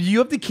You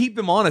have to keep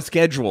them on a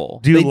schedule.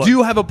 Do you they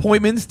do have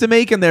appointments to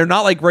make, and they're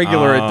not like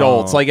regular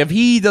adults. Like if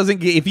he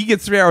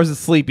gets 3 hours of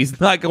sleep, he's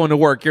not going to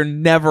work. You're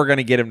never going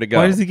to get him to go.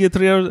 Why does he get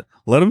 3 hours?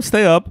 Let him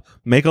stay up,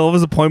 make all of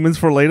his appointments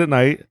for late at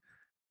night.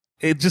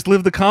 Just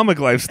live the comic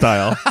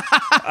lifestyle.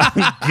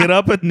 Get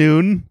up at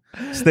noon,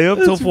 stay up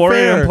till 4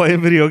 a.m.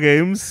 playing video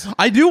games.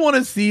 I do want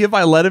to see if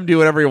I let him do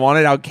whatever he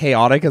wanted, how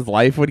chaotic his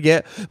life would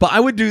get. But I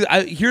would do.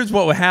 Here's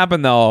what would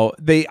happen though.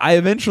 They'd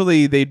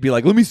be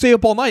like, "Let me stay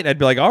up all night." And I'd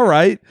be like, "All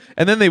right,"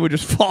 and then they would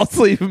just fall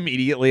asleep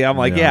immediately. I'm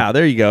like, "Yeah,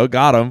 there you go,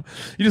 got them."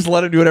 You just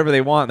let them do whatever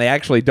they want. They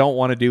actually don't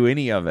want to do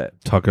any of it.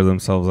 Tucker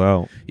themselves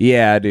out.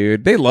 Yeah,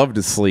 dude, they love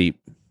to sleep.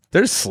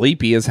 They're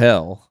sleepy as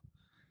hell.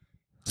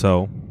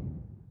 So,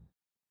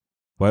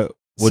 what?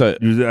 So,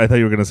 I thought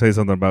you were going to say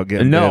something about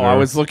getting. No, I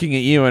was looking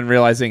at you and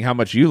realizing how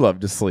much you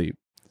love to sleep.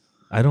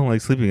 I don't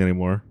like sleeping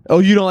anymore. Oh,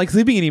 you don't like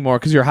sleeping anymore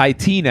because you're high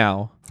T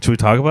now. Should we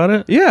talk about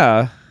it?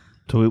 Yeah.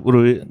 What do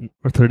we?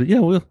 Or 30? Yeah,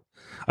 we'll.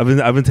 I've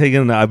been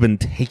taking. I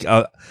think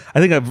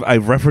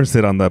I've referenced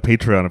it on the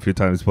Patreon a few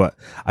times, but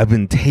I've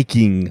been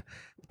taking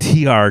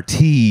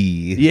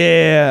TRT.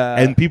 Yeah.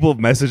 And people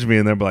have messaged me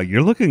and they're like,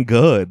 "You're looking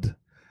good."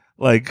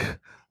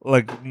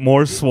 Like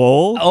more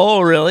swole. Oh,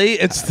 really?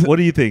 What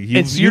do you think?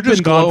 You're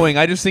just glowing.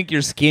 I just think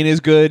your skin is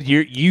good.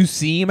 You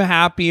seem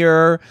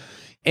happier.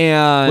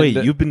 And wait,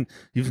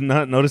 you've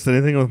not noticed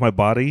anything with my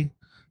body?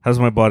 How does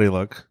my body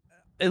look?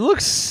 It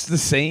looks the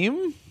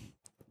same.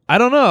 I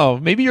don't know.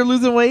 Maybe you're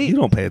losing weight. You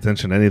don't pay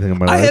attention to anything in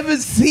my life. I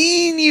haven't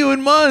seen you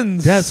in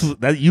months.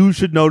 That you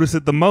should notice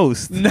it the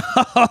most. No,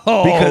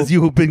 because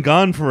you've been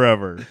gone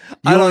forever. You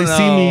I don't only know.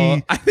 see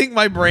me. I think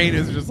my brain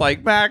is just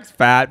like Max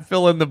fat,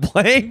 fill in the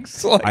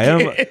blanks. Like,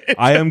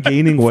 I am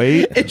gaining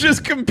weight. It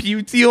just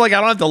computes you. Like I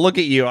don't have to look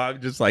at you. I'm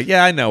just like,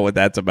 yeah, I know what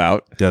that's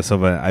about. Yeah,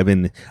 so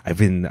I'm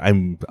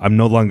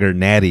no longer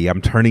natty.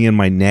 I'm turning in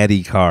my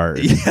natty card.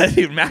 Yeah,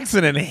 dude, Max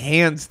an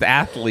enhanced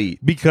athlete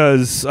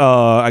because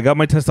I got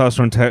my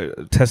testosterone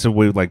tested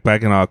way like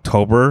back in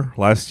October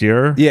last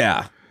year.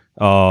 Yeah.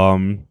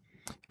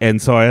 And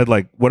so I had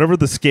like whatever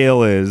the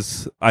scale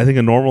is. I think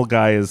a normal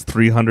guy is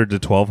 300 to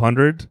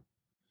 1200.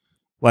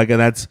 Like, and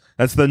that's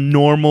the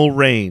normal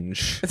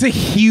range. It's a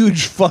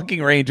huge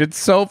fucking range. It's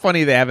so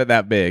funny they have it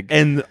that big.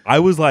 And I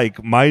was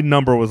like, my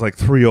number was like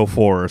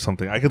 304 or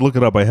something. I could look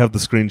it up. I have the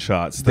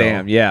screenshots still.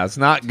 Damn, yeah, it's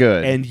not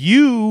good. And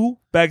you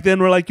back then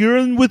were like,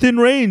 you're within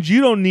range. You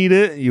don't need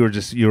it. You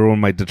were one of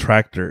my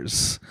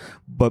detractors.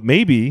 But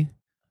maybe.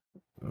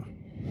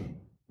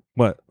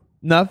 What?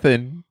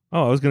 Nothing.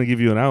 Oh, I was going to give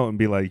you an out and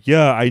be like,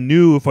 yeah, I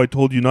knew if I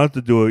told you not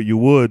to do it, you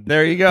would.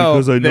 There you go.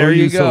 Because I know there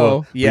you so go.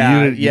 well.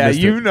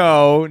 You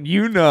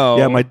know.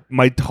 Yeah,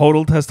 my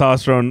total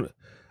testosterone.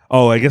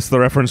 Oh, I guess the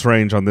reference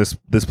range on this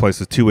place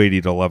is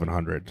 280 to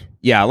 1100.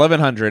 Yeah,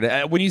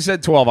 1100. When you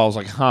said 12, I was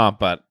like, huh,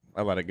 but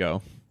I let it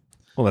go.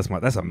 Well,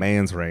 that's a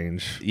man's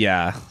range.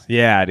 Yeah,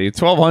 dude.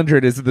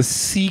 1200 is the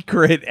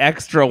secret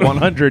extra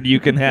 100 you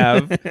can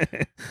have.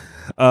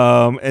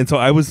 And so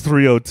I was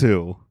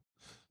 302.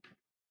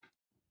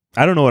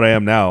 I don't know what I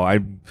am now. I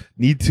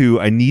need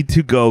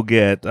to go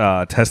get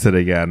tested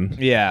again.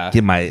 Yeah.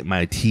 Get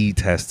my T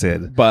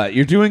tested. But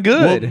you're doing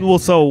good. Well,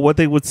 so what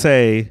they would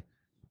say,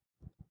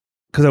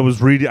 because I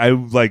was reading, I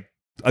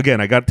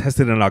got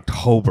tested in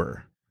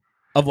October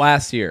of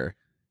last year.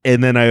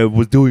 And then I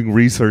was doing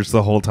research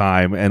the whole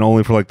time, and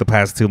only for like the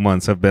past 2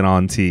 months have been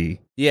on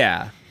T.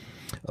 Yeah.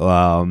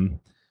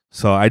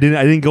 So I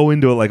didn't go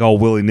into it like all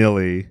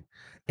willy-nilly.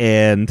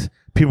 And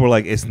people were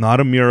like, it's not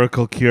a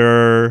miracle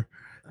cure.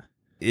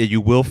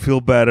 You will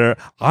feel better.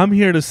 I'm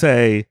here to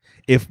say,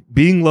 if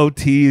being low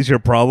T is your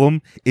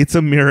problem, it's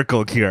a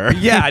miracle cure.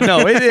 Yeah,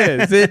 no, it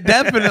is. It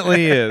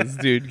definitely is,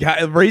 dude.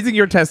 Raising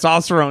your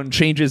testosterone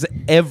changes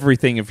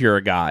everything if you're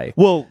a guy.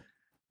 Well,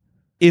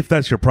 if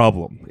that's your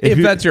problem. If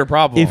that's your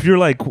problem. If you're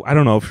like, I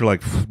don't know, if you're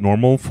like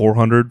normal,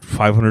 400,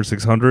 500,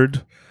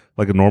 600,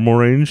 like a normal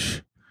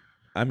range.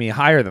 I mean,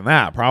 higher than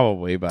that,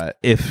 probably, but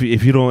if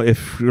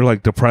you're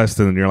like depressed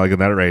and you're like in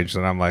that range,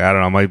 then I'm like, I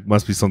don't know,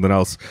 must be something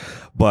else.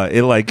 But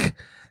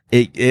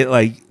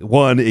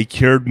it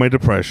cured my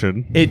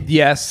depression.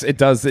 Yes, it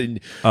does.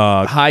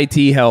 High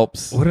T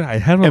helps. What did I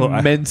have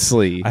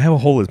immensely. I have a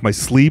whole list. My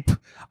sleep.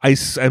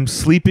 I'm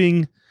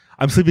sleeping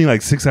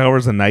like 6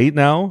 hours a night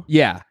now.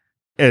 Yeah.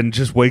 And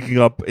just waking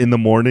up in the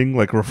morning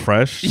like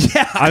refreshed.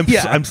 Yeah.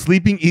 I'm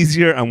sleeping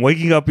easier. I'm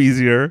waking up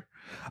easier.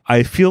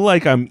 I feel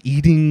like I'm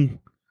eating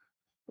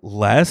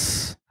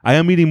less. I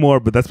am eating more,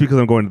 but that's because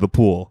I'm going to the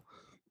pool.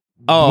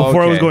 Oh,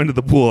 before I was going to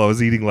the pool, I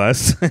was eating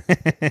less.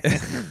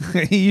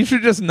 You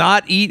should just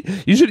not eat.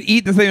 You should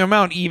eat the same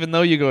amount, even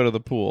though you go to the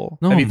pool.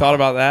 No, have you thought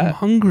about that? I'm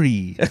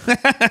hungry.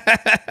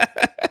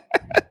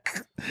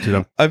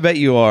 Dude, I bet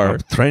you are. I'm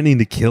threatening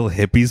to kill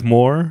hippies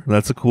more.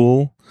 That's a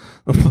cool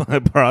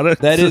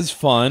product. That is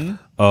fun.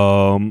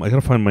 I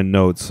gotta find my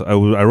notes. I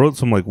wrote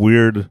some like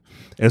weird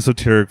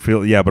esoteric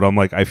feel. Yeah, but I'm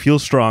like, I feel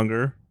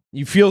stronger.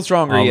 You feel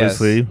stronger,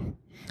 obviously. Yes.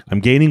 I'm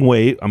gaining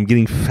weight. I'm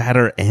getting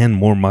fatter and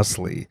more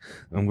muscly.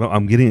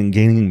 I'm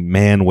gaining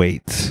man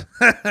weight.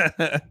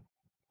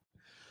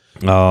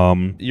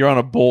 You're on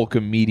a bulk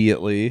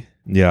immediately.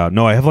 Yeah,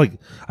 no, I have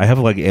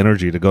like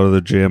energy to go to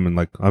the gym, and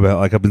like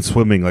I've been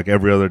swimming like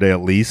every other day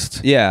at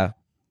least. Yeah.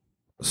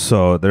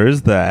 So there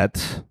is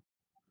that.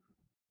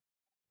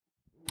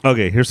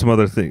 Okay, here's some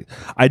other thing.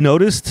 I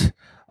noticed.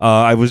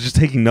 I was just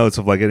taking notes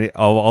of like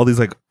all these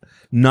like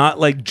not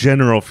like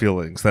general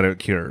feelings that it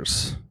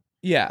cures.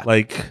 Yeah.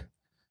 Like,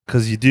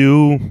 because you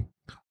do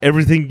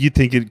everything you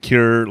think it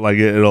cure, like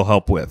it'll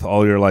help with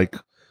all your like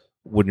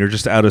when you're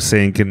just out of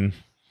sync and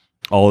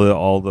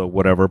all the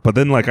whatever. But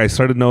then like I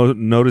started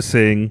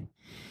noticing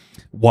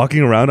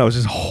walking around, I was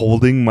just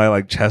holding my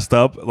like chest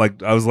up,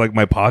 like I was like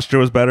my posture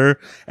was better,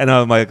 and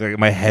like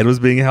my head was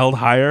being held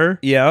higher.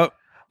 Yep.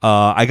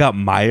 I got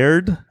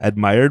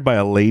admired by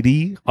a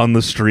lady on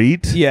the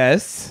street.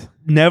 Yes.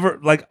 Never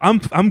like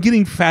I'm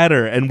getting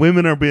fatter, and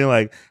women are being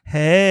like,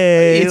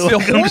 "Hey, it's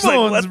like, the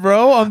hormones,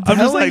 bro." I'm just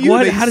telling like, you,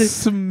 what? they How did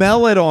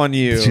smell it on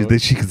you?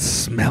 She could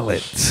smell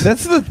it.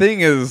 That's the thing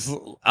is,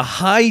 a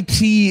high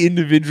T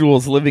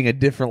individuals living a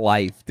different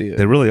life, dude.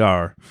 They really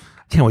are.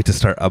 I can't wait to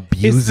start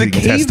abusing It's the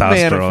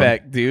caveman testosterone.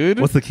 effect, dude.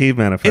 What's the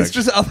caveman effect? It's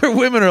just other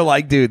women are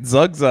like, dude,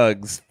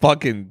 Zug's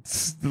fucking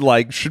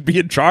like should be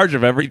in charge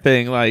of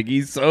everything. Like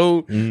he's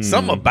so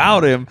something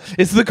about him.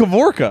 It's the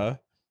Kavorka.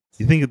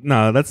 You think?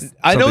 No, that's.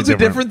 I know it's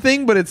something a different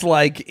thing, but it's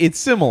like it's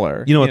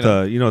similar. You know what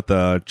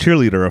the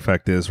cheerleader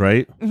effect is,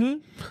 right? Mm-hmm.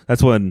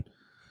 That's when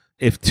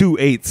if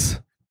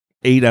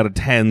 8 out of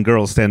 10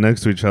 girls stand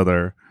next to each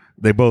other,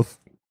 they both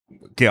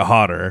get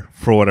hotter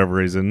for whatever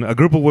reason. A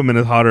group of women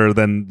is hotter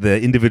than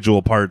the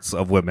individual parts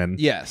of women.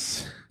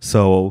 Yes.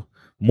 So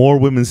more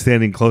women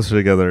standing closer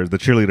together, the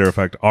cheerleader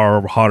effect,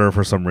 are hotter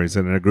for some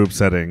reason in a group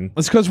setting.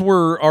 It's because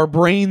our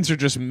brains are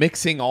just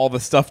mixing all the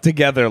stuff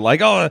together.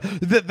 Like, oh,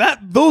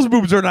 those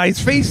boobs are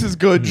nice, face is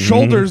good,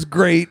 shoulders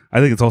great.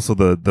 I think it's also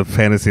the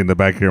fantasy in the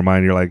back of your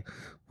mind. You're like,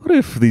 what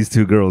if these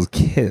two girls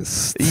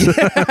kissed? Yeah.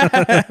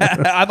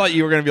 I thought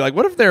you were going to be like,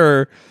 what if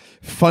they're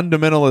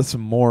fundamentalist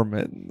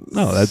Mormons?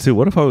 No, that too.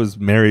 What if I was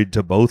married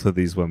to both of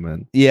these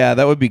women? Yeah,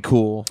 that would be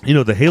cool. You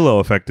know, the halo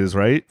effect is,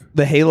 right?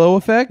 The halo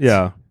effect?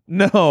 Yeah.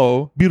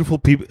 No. Beautiful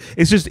people.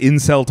 It's just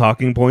incel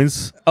talking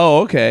points. Oh,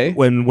 okay.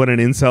 When an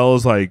incel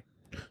is like,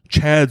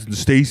 Chads and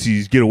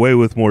Stacys get away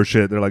with more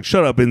shit, they're like,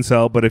 shut up,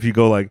 incel. But if you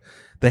go like,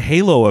 the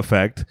halo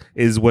effect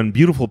is when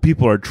beautiful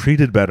people are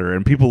treated better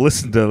and people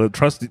listen to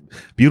trust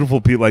beautiful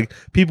people, like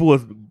people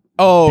with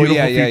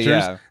beautiful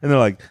features, and they're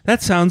like,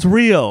 that sounds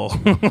real.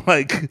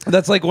 Like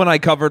that's like when I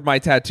covered my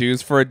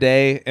tattoos for a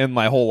day and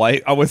my whole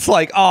life I was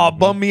like, oh,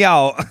 bum me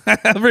out.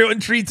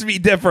 Everyone treats me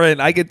different.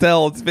 I could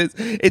tell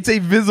it's a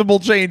visible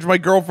change. My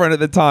girlfriend at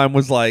the time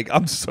was like,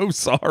 I'm so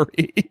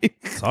sorry.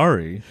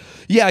 Sorry.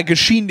 Yeah,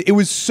 because it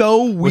was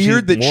so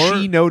weird that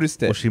she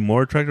noticed it. Was she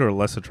more attracted or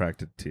less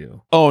attracted to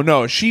you? Oh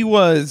no, she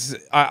was.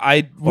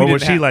 Or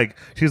was she like?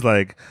 She's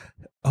like,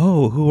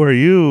 oh, who are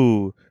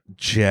you,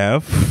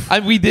 Jeff?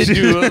 We did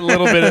do a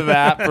little bit of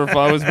that for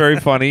fun. It was very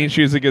funny.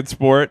 She was a good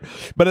sport.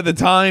 But at the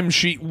time,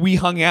 we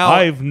hung out.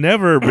 I've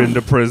never been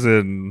to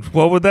prison.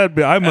 What would that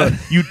be?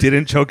 You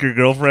didn't choke your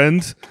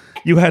girlfriend?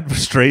 You had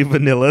straight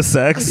vanilla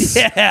sex?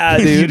 Yeah,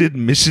 dude. You did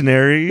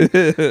missionary?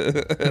 It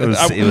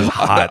was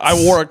hot. I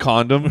wore a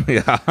condom.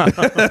 Yeah.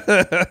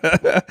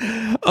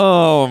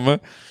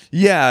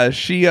 Yeah,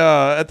 she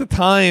at the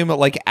time,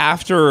 like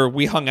after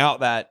we hung out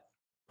that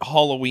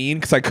Halloween,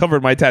 because I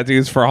covered my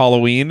tattoos for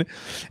Halloween,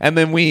 and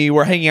then we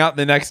were hanging out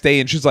the next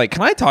day, and she's like,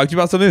 can I talk to you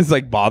about something that's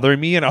like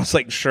bothering me? And I was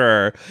like,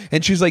 sure.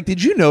 And she's like,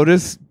 did you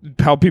notice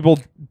how people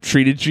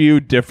treated you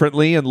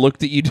differently and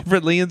looked at you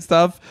differently and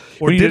stuff,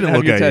 or didn't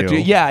look at you?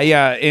 Yeah.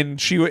 And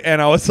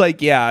I was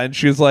like, yeah. And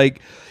she was like,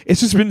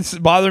 it's just been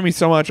bothering me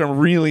so much. I'm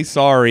really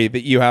sorry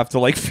that you have to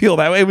like feel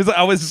that way.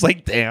 I was just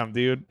like, damn,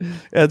 dude,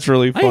 that's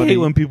really funny. I hate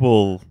when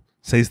people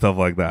say stuff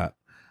like that.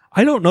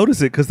 I don't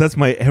notice it because that's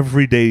my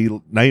everyday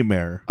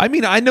nightmare. I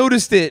mean, I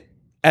noticed it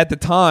at the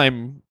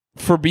time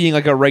for being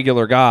like a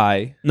regular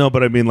guy. No,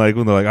 but I mean, like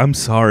when they're like, "I'm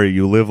sorry,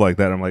 you live like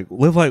that." I'm like,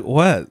 "Live like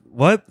what?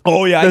 What?"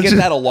 Oh yeah, I get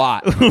that a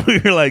lot.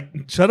 You're like,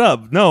 "Shut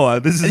up! No,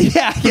 this is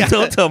yeah.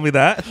 Don't tell me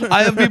that."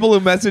 I have people who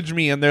message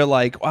me and they're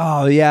like,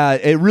 "Wow, yeah,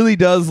 it really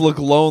does look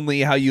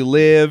lonely how you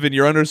live, and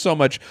you're under so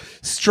much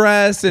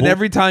stress, and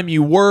every time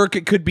you work,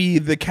 it could be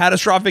the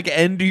catastrophic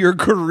end to your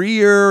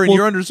career, and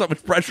you're under so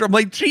much pressure." I'm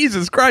like,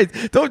 Jesus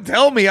Christ! Don't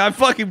tell me I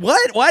fucking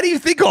what? Why do you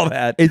think all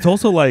that? It's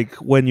also like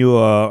when you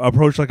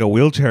approach like a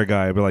wheelchair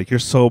guy, but like, you're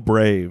so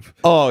brave.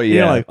 Oh yeah,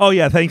 you're like, oh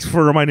yeah, thanks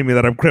for reminding me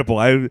that I'm crippled.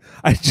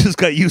 I just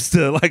got used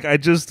to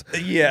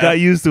got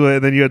used to it,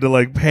 and then you had to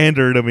like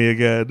pander to me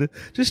again.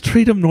 Just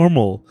treat him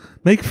normal,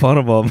 make fun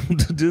of him,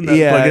 do that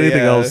like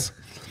anything else.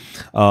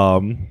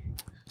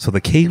 So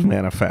the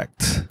caveman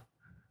effect,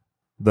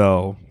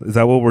 though, is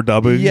that what we're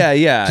dubbing?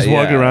 Yeah, just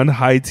walking around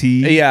high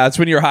tea. Yeah, it's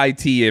when you're high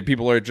tea and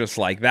people are just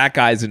like, that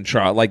guy's in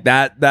charge. Like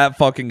that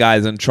fucking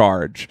guy's in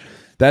charge.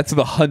 That's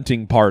the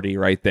hunting party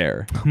right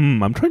there.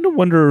 I'm trying to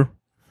wonder,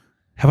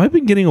 have I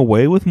been getting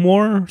away with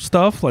more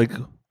stuff? Like,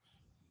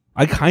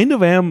 I kind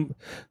of am.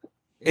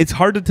 It's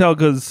hard to tell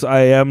because I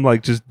am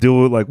like just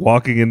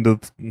walking into.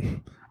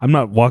 I'm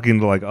not walking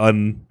into like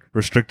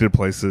unrestricted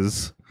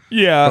places.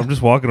 Yeah. I'm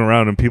just walking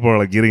around and people are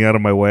like getting out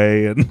of my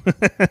way, and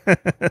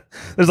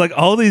there's like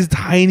all these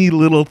tiny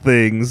little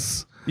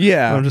things.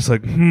 Yeah. And I'm just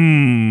like,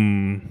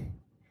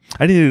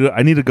 I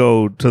need to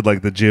go to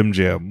like the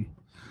gym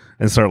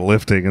and start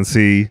lifting and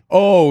see.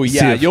 Oh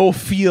yeah, if- you'll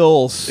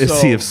feel so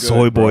see if good,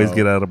 soy boys bro.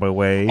 get out of my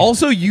way.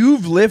 Also,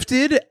 you've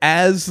lifted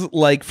as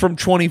like from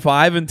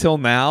 25 until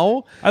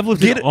now. I've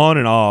lifted on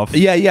and off.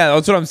 Yeah,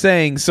 that's what I'm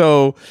saying.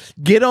 So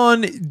get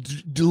on,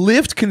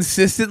 lift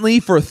consistently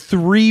for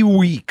 3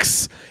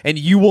 weeks, and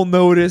you will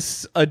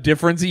notice a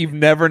difference that you've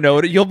never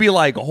noticed. You'll be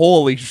like,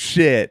 holy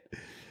shit.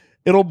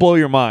 It'll blow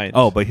your mind.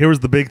 Oh, but here was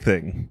the big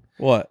thing.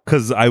 What?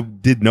 Because I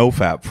did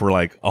NoFap for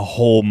like a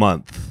whole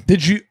month.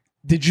 Did you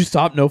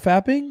stop no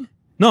fapping?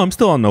 No, I'm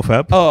still on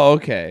NoFap. Oh,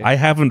 okay. I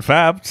haven't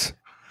fapped.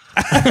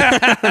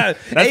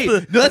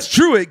 That's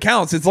true. It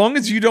counts as long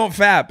as you don't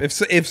fap.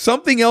 If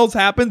something else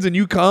happens and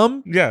you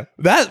come, Yeah.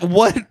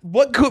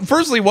 what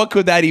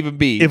could that even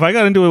be? If I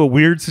got into a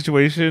weird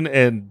situation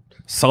and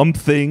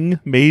something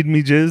made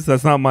me jizz,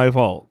 that's not my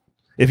fault.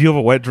 If you have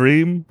a wet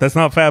dream, that's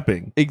not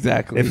fapping.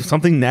 Exactly. If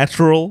something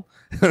natural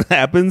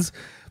happens,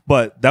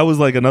 but that was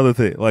like another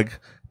thing. Like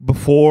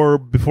before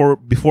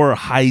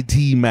high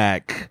T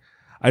Mac,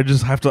 I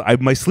just have to.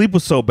 My sleep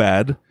was so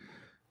bad.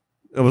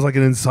 It was like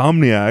an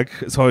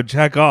insomniac, so I would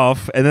jack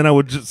off, and then I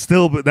would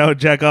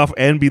jack off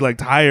and be like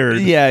tired.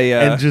 Yeah.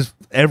 And just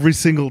every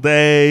single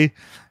day.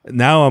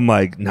 Now I'm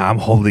like, I'm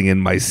holding in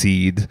my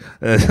seed.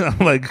 I'm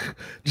like,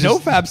 No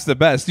fap's the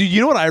best. Dude, you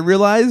know what I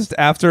realized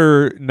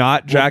after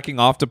not jacking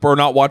off to or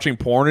not watching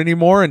porn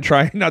anymore and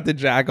trying not to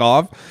jack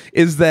off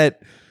is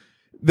that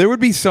there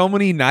would be so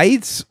many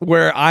nights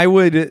where I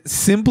would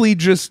simply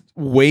just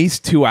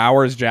waste 2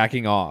 hours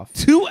jacking off.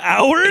 2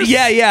 hours?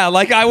 Yeah.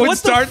 Like I would What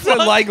the start to fuck?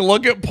 like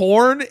look at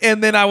porn,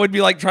 and then I would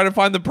be like trying to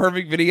find the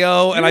perfect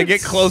video, and You're I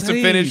get close to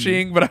insane.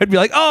 finishing, but I'd be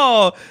like,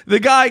 oh, the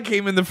guy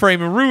came in the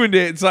frame and ruined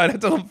it, so I'd have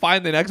to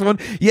find the next one.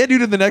 Yeah,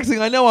 dude. And the next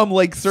thing I know, I'm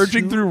like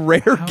searching 2 through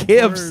rare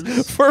hours.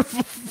 gifs for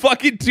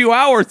fucking 2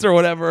 hours or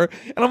whatever,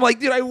 and I'm like,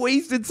 dude, I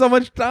wasted so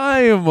much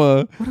time.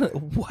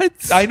 What?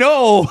 I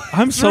know.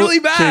 I'm it's so really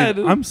bad.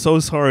 Shane, I'm so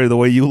sorry the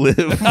way you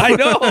live. I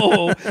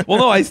know. Well,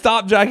 no, I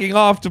stopped jacking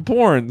off to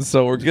porn,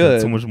 so we're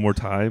good. So much more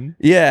time.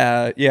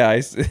 Yeah,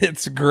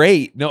 it's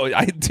great. No,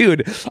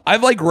 dude,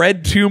 I've like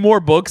read 2 more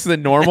books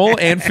than normal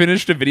and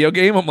finished a video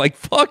game. I'm like,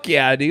 fuck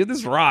yeah, dude,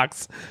 this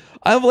rocks.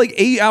 I have like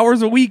 8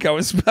 hours a week. I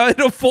was at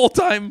a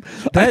full-time,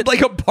 I had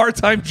like a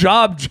part-time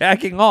job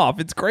jacking off.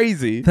 It's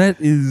crazy. That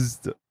is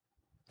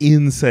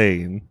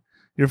insane.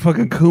 You're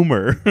fucking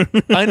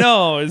Coomer. I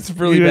know, it's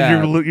really you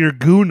bad. You're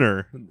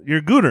Gooner.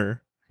 You're Gooner.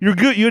 You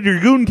had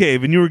your goon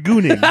cave and you were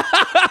gooning.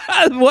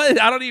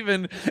 What? I don't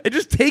even. It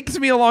just takes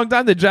me a long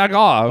time to jack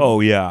off.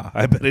 Oh yeah,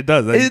 I bet it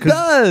does. It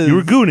does. You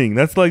were gooning.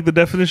 That's like the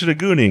definition of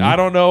gooning. I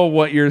don't know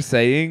what you're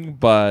saying,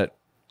 but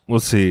We'll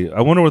see.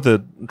 I wonder what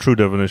the true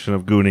definition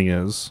of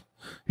gooning is.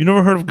 You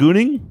never heard of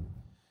gooning?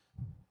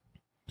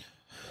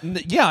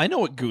 yeah, I know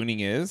what gooning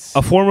is.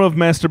 A form of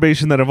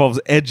masturbation that involves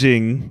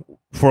edging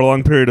for a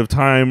long period of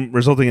time,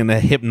 resulting in a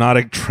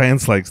hypnotic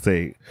trance-like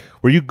state.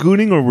 Were you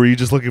gooning, or were you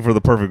just looking for the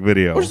perfect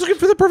video? I was just looking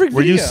for the perfect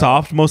Were video. you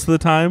soft most of the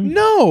time?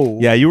 No.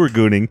 Yeah, you were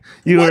gooning.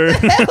 You What were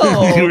the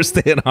hell? you were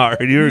staying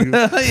hard. You were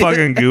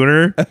fucking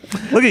gooner.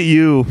 Look at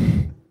you.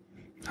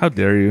 How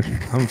dare you?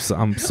 I'm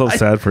so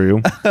sad for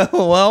you.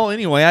 Well,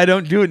 anyway, I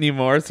don't do it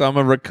anymore, so I'm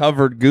a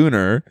recovered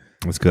gooner.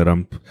 That's good.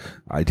 Do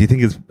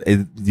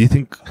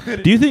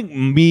you think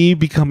me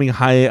becoming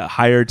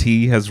higher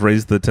T has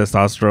raised the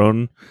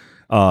testosterone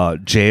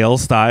jail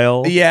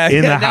style in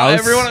the now house?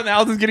 everyone in the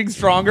house is getting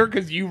stronger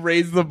because you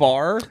raised the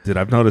bar. Dude,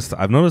 I've noticed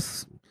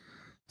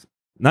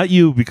not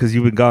you because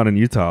you've been gone in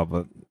Utah,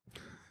 but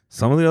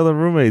some of the other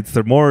roommates,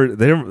 they're more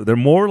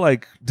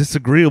like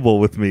disagreeable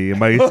with me and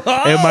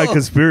my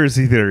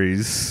conspiracy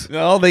theories.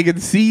 Well, they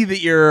can see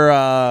that you're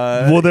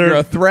they're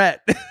a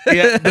threat.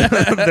 Yeah,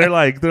 they're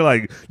like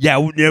yeah,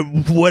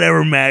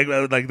 whatever, Mag.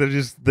 Like they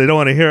don't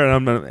want to hear it.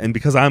 And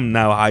because I'm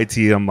now high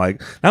T, I'm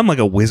like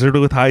a wizard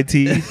with high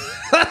T.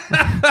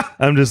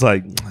 I'm just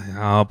like,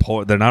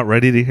 oh, they're not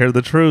ready to hear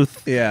the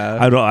truth. Yeah.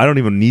 I don't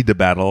even need to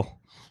battle.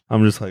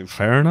 I'm just like,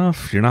 fair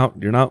enough. You're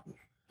not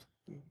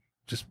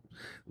just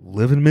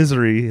live in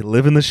misery,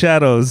 live in the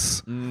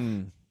shadows.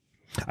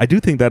 I do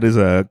think that is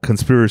a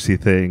conspiracy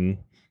thing.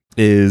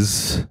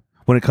 Is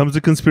when it comes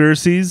to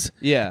conspiracies,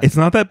 Yeah. it's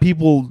not that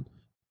people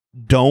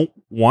don't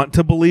want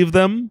to believe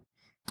them.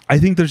 I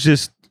think there's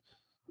just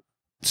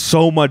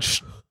so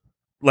much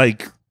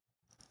like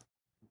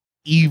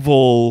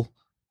evil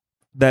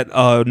that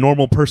a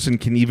normal person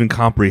can even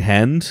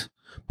comprehend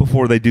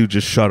before they do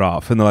just shut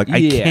off, and they're like,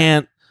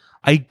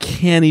 I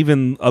can't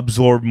even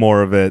absorb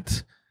more of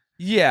it.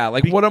 Yeah,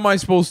 like what am I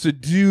supposed to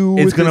do?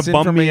 It's with gonna this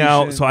bum me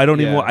out, information? so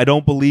I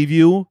don't believe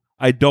you.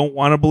 I don't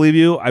want to believe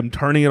you. I'm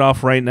turning it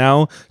off right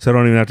now, so I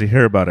don't even have to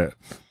hear about it.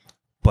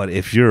 But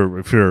if you're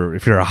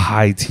a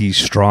high T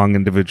strong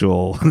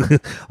individual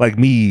like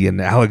me and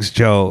Alex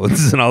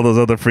Jones and all those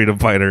other freedom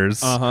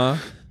fighters,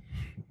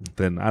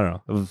 then I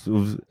don't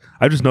know.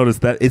 I just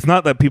noticed that it's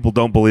not that people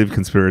don't believe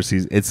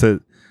conspiracies. It's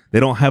that they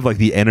don't have like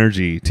the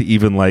energy to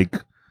even like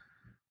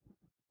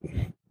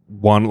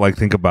want to like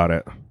think about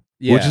it.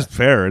 Yeah. Which is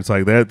fair. It's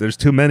like there's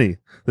too many.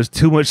 There's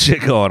too much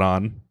shit going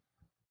on.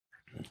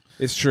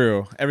 It's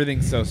true.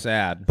 Everything's so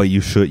sad. But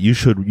you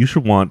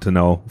should want to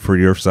know for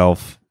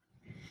yourself.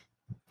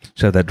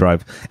 Should have that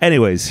drive.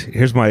 Anyways,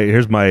 here's my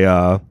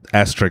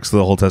asterisk to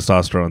the whole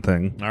testosterone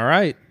thing. All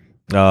right.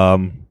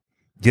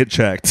 Get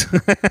checked.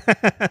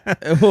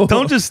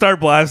 Don't just start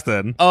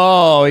blasting.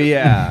 Oh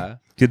yeah.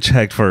 Get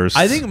checked first.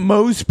 I think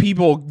most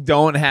people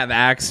don't have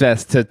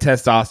access to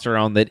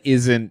testosterone that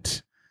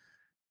isn't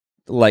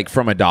like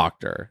from a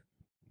doctor.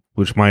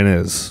 Which mine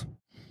is.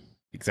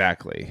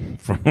 Exactly.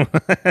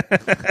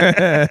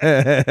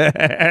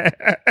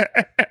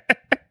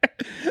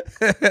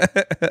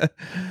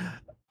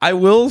 I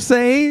will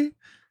say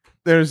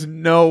there's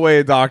no way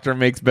a doctor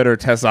makes better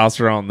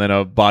testosterone than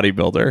a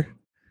bodybuilder.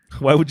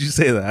 Why would you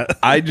say that?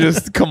 I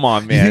just come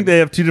on, man. You think they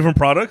have two different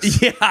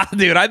products? Yeah,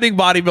 dude. I think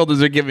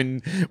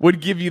bodybuilders would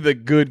give you the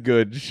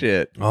good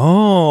shit.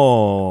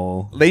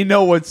 Oh, They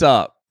know what's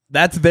up.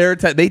 That's their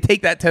they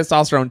take that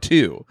testosterone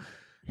too.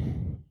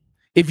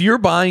 If you're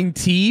buying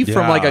tea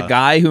from like a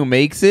guy who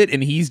makes it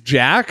and he's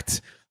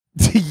jacked,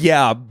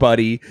 yeah,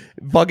 buddy,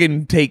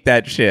 fucking take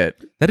that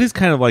shit. that is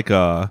kind of like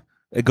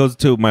it goes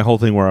to my whole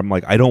thing where I'm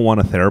like, I don't want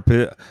a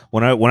therapist.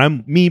 When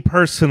I'm me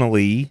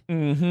personally,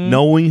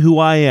 knowing who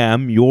I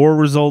am, your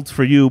results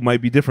for you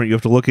might be different. You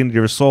have to look into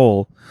your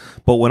soul.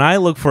 But when I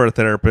look for a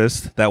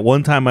therapist, that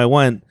one time I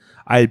went,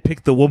 I had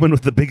picked the woman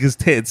with the biggest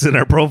tits in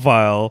her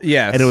profile.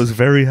 Yes. And it was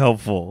very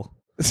helpful.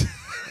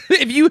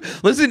 If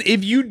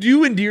you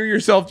do endear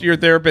yourself to your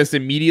therapist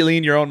immediately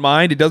in your own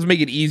mind, it does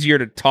make it easier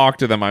to talk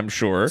to them, I'm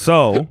sure.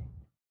 So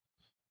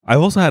I've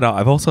also had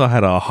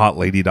a hot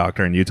lady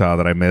doctor in Utah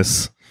that I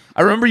miss.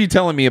 I remember you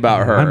telling me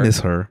about her. I miss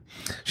her.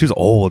 She was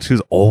old. She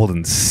was old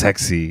and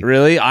sexy.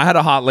 Really? I had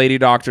a hot lady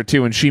doctor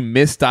too, and she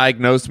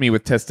misdiagnosed me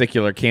with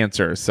testicular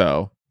cancer.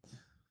 So,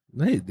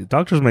 Hey,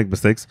 doctors make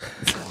mistakes.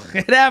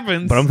 it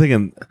happens. But I'm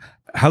thinking,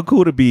 how cool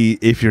would it be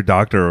if your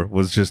doctor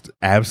was just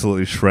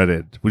absolutely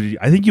shredded?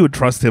 I think you would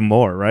trust him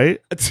more,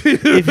 right?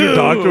 Dude. If your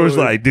doctor was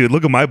like, dude,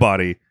 look at my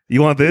body.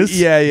 You want this?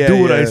 Yeah.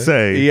 Do what I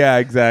say. Yeah,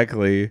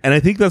 exactly. And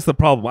I think that's the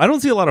problem. I don't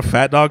see a lot of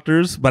fat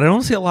doctors, but I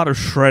don't see a lot of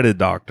shredded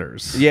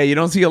doctors. Yeah, you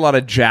don't see a lot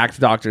of jacked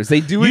doctors.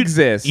 They do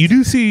exist. You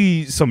do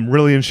see some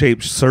really in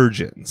shape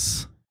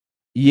surgeons.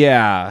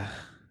 Yeah.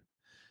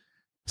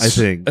 I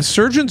think.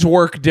 Surgeons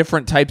work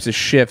different types of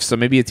shifts, so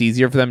maybe it's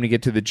easier for them to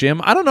get to the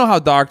gym. I don't know how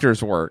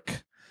doctors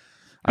work.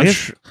 I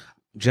guess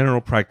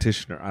general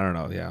practitioner. I don't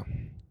know. Yeah.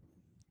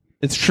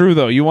 It's true,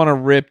 though. You want to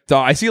rip...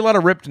 I see a lot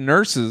of ripped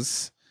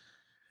nurses.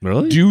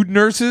 Really? Dude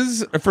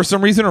nurses, for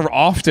some reason, are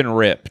often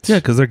ripped. Yeah,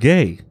 because they're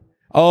gay.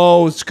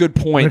 Oh, it's a good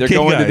point. They're They're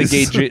going to the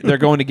gay gay. They're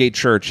going to gay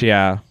church.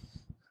 Yeah.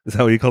 Is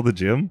that what you call the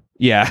gym?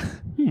 Yeah.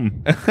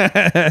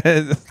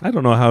 I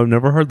don't know how I've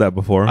never heard that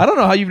before. I don't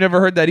know how you've never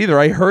heard that either.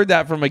 I heard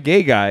that from a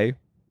gay guy.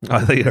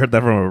 I thought you heard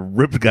that from a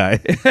ripped guy.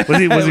 Was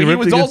he he ripped?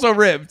 was also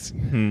ripped.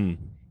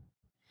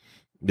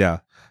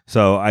 Yeah.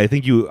 So I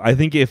think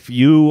if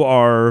you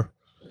are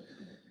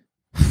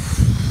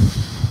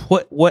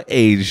what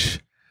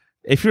age?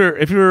 If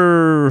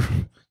you're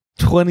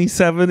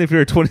 27, if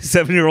you're a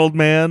 27-year-old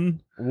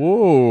man,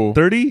 Whoa.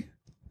 30,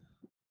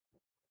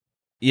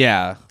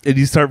 Yeah. and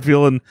you start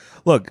feeling,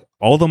 look,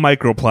 all the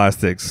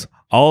microplastics,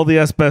 all the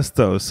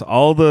asbestos,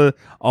 all the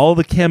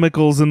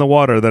chemicals in the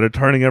water that are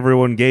turning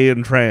everyone gay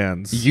and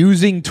trans.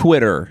 Using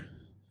Twitter.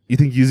 You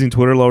think using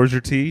Twitter lowers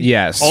your T?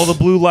 Yes. All the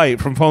blue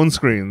light from phone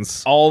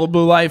screens. All the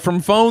blue light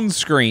from phone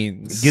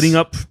screens. Getting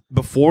up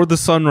before the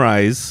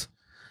sunrise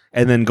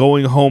and then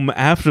going home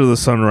after the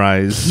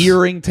sunrise.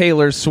 Hearing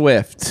Taylor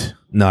Swift.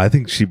 No, I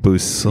think she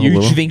boosts a You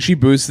little. think she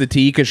boosts the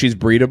T because she's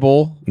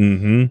breedable?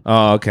 Mm-hmm.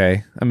 Oh,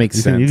 okay. That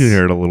makes sense. You can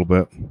hear it a little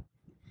bit.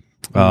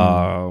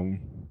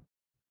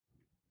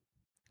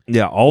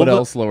 Yeah. What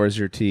else lowers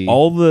your T?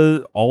 All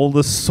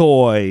the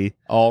soy.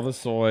 All the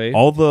soy.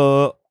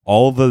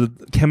 All the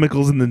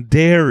chemicals in the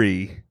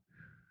dairy.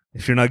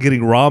 If you're not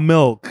getting raw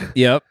milk.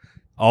 Yep.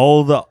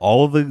 All the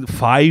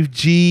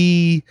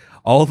 5G.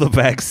 All the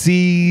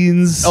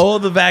vaccines. Oh,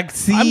 the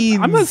vaccines.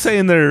 I'm not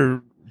saying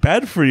they're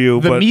bad for you,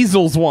 the but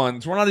measles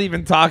ones. We're not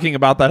even talking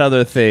about that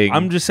other thing.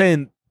 I'm just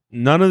saying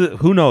none of the.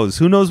 Who knows?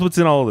 Who knows what's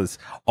in all this?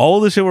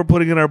 All the shit we're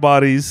putting in our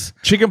bodies.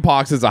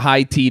 Chickenpox is a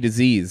high T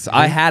disease.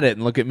 I had it,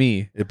 and look at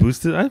me. It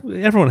boosted.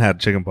 Everyone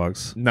had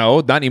chickenpox. No,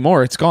 not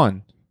anymore. It's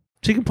gone.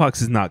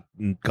 Chickenpox is not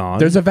gone.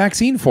 There's a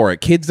vaccine for it.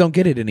 Kids don't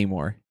get it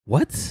anymore.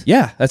 What?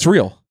 Yeah, that's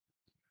real.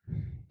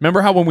 Remember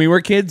how when we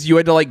were kids, you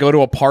had to like go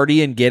to a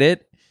party and get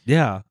it?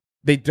 Yeah.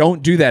 They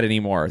don't do that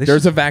anymore.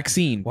 There's a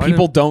vaccine.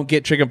 People don't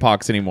get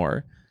chickenpox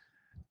anymore.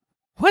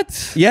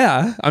 What?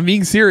 Yeah, I'm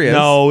being serious.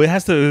 No, it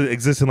has to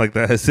exist in like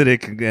the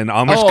Hasidic and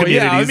Amish communities.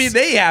 Yeah, I mean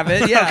they have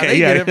it. Yeah, Okay, they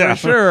get it for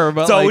sure.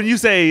 But so like, when you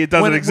say it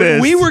doesn't when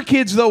exist, we were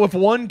kids, though, if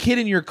one kid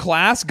in your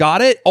class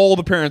got it, all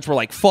the parents were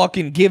like,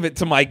 "Fucking give it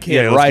to my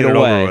kid let's right get it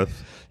away." over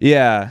with.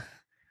 Yeah,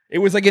 it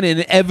was like an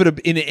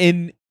inevitable,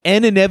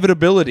 and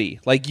inevitability.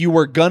 Like, you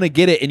were gonna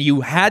get it, and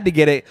you had to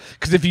get it,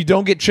 because if you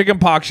don't get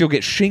chickenpox, you'll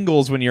get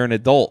shingles when you're an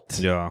adult.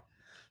 Yeah.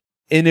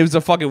 And it was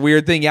a fucking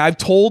weird thing. Yeah, I've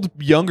told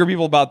younger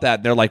people about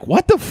that. They're like,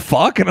 "What the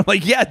fuck?" And I'm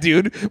like, "Yeah,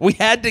 dude, we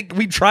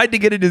tried to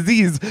get a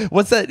disease.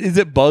 What's that? Is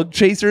it bug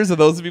chasers? Are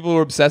those the people who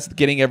are obsessed with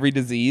getting every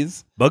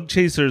disease?" Bug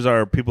chasers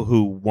are people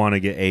who want to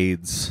get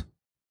AIDS.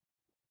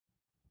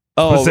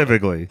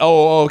 Specifically.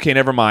 Oh, okay,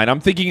 never mind. I'm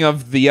thinking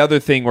of the other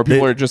thing where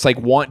people are just like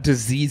want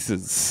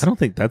diseases. I don't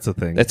think that's a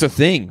thing. That's a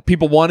thing.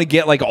 People want to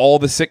get like all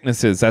the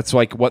sicknesses. That's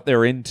like what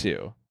they're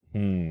into.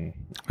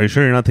 Are you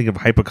sure you're not thinking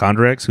of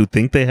hypochondriacs who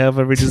think they have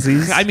every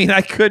disease? I mean, I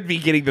could be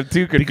getting them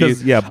too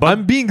confused. Because,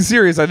 I'm being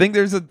serious. I think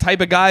there's a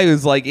type of guy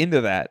who's like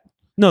into that.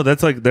 No,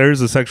 that's like, there's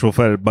a sexual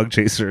fetish bug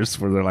chasers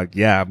where they're like,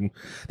 yeah,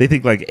 they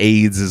think like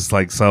AIDS is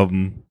like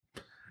some,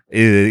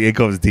 it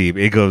goes deep.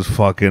 It goes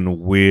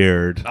fucking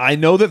weird. I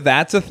know that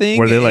that's a thing,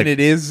 where they like, and it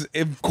is,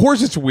 of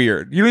course it's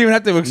weird. You don't even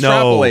have to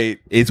extrapolate.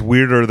 No, it's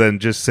weirder than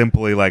just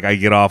simply like, I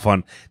get off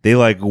on, they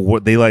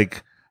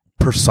like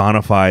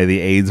personify the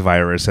AIDS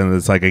virus, and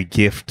it's like a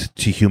gift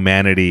to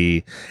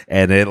humanity,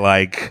 and it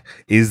like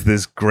is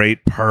this great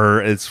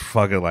it's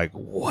fucking like,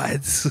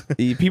 what?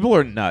 People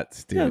are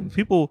nuts, dude. Yeah,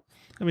 people,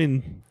 I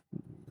mean,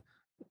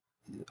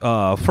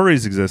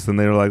 furries exist, and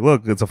they're like,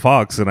 look, it's a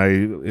fox, and I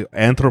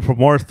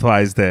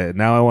anthropomorphized it,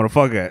 now I want to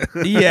fuck it.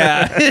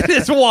 Yeah.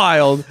 It's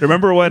wild.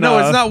 Remember when no,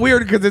 it's not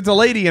weird because it's a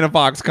lady in a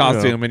fox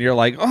costume, and you're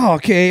like, oh,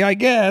 okay, I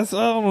guess,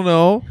 I don't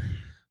know.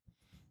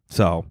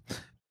 So,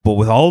 but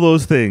with all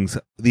those things,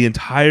 the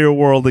entire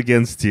world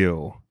against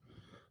you,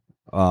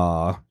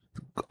 all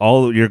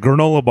your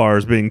granola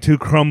bars being too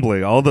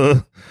crumbly, all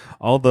the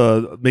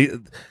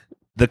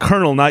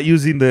Colonel not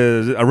using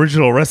the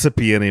original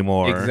recipe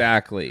anymore.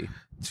 Exactly.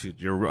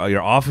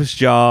 Your office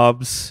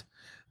jobs,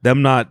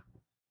 them not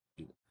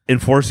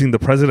enforcing the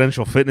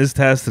presidential fitness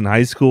test in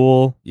high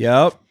school.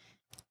 Yep.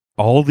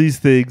 All these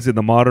things in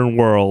the modern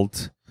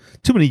world.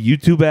 Too many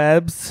YouTube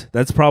abs.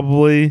 That's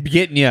probably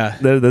getting you.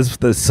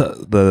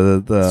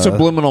 The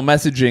subliminal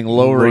messaging,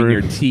 lowering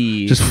your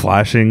T, just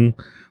flashing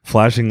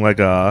like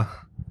a.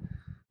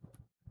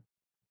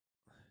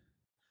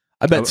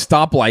 I bet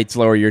stoplights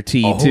lower your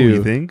T too.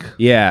 You think?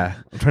 Yeah.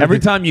 Every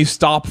time you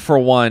stop for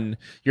one,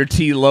 your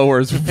T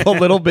lowers a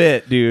little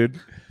bit, dude.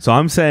 So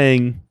I'm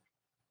saying,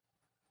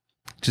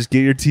 just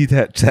get your T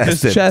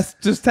tested.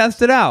 Just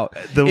test it out.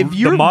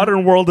 The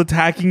modern world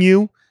attacking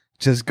you.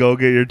 Just go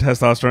get your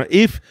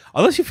testosterone.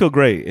 Unless you feel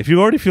great. If you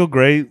already feel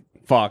great,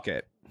 fuck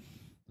it.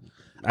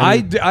 I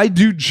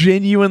do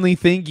genuinely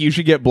think you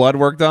should get blood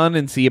work done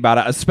and see about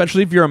it,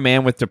 especially if you're a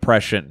man with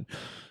depression.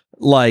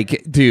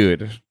 Like,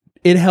 dude,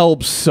 it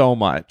helps so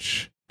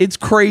much. It's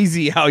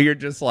crazy how you're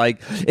just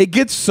like, it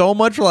gets so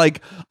much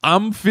like,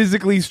 I'm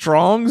physically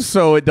strong,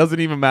 so it doesn't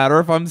even matter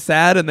if I'm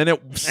sad, and then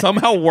it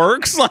somehow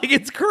works. Like,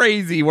 it's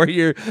crazy where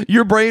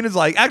your brain is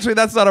like, actually,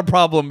 that's not a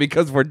problem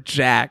because we're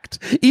jacked.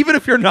 Even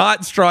if you're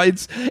not strong,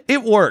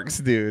 it works,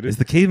 dude. It's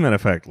the caveman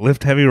effect.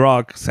 Lift heavy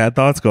rock, sad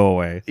thoughts go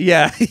away.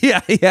 Yeah.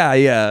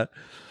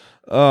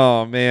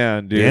 Oh,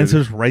 man, dude. The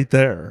answer's right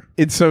there.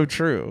 It's so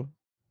true.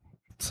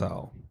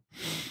 So,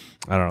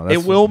 I don't know.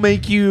 It will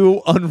make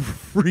you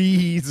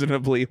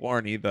unreasonably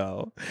horny,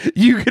 though.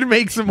 You can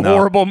make some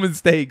horrible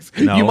mistakes.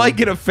 No. You might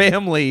get a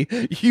family.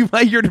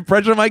 Your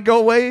depression might go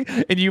away,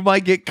 and you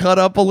might get cut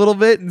up a little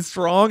bit and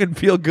strong and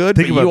feel good.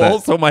 But you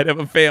also might have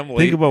a family.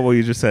 Think about what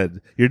you just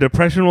said. Your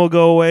depression will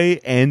go away,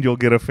 and you'll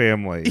get a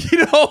family.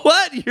 You know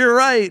what? You're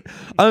right.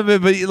 I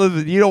mean, but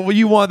listen,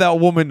 you want that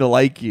woman to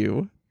like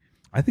you.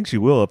 I think she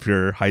will if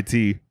you're high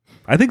T.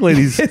 I think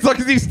ladies, as long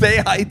as you stay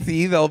high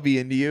T, they'll be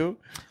into you.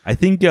 I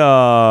think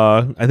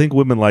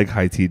women like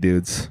high T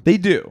dudes. They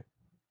do.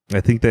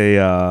 I think they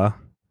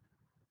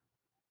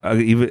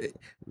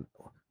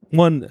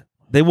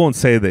they won't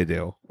say they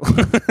do.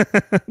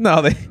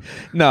 No,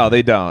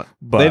 they don't.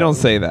 But they don't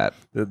say that.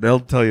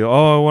 They'll tell you,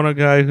 "Oh, I want a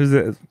guy who's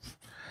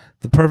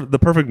the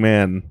perfect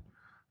man."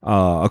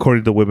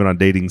 According to women on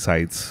dating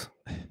sites,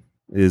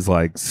 is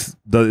like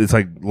it's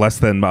like less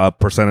than a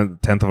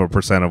tenth of a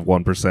percent of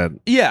 1%.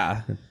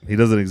 Yeah, he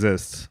doesn't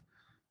exist.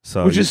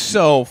 So which is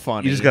so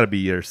funny. You just got to be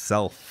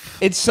yourself.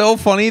 It's so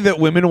funny that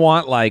women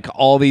want like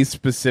all these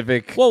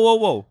specific.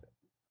 Whoa!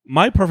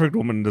 My perfect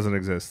woman doesn't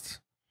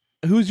exist.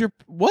 Who's your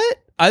what?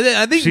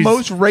 I think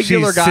most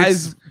regular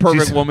guys'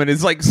 perfect woman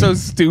is like so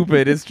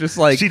stupid. It's just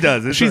like she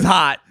does. She's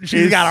hot.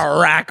 She's got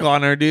a rack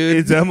on her, dude.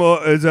 It's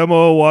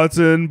Emma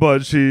Watson,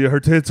 but her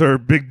tits are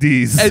big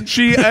D's, and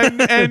she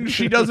and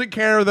she doesn't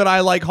care that I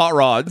like hot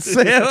rods.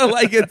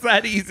 Like it's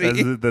that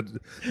easy.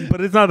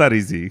 But it's not that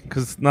easy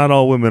because not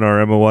all women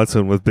are Emma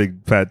Watson with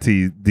big fat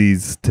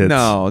D's tits.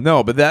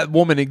 No, but that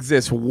woman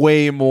exists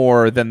way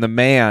more than the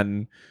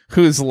man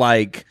who's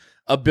like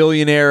a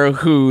billionaire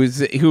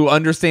who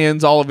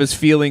understands all of his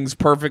feelings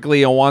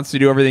perfectly and wants to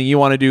do everything you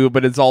want to do,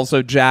 but is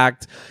also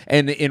jacked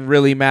and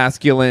really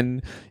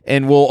masculine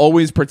and will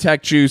always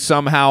protect you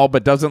somehow,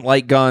 but doesn't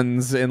like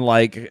guns and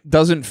like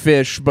doesn't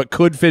fish, but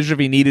could fish if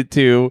he needed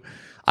to.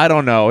 I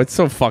don't know. It's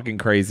so fucking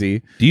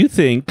crazy. Do you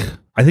think?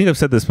 I think I've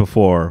said this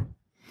before.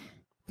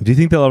 Do you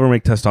think they'll ever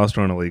make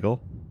testosterone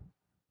illegal?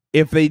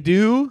 If they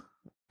do,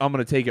 I'm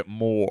gonna take it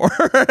more.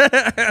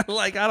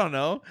 Like, I don't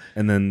know.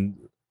 And then,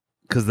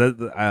 because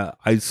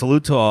I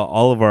salute to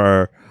all of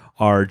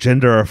our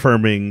gender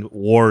affirming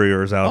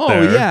warriors out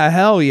there. Oh yeah,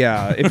 hell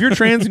yeah. If you're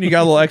trans and you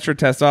got a little extra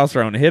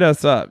testosterone, hit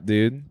us up,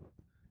 dude.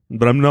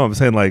 But I'm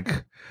saying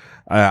like,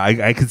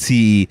 I could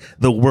see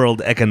the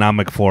World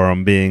Economic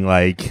Forum being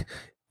like,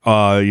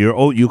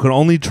 you can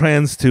only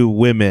trans to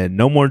women,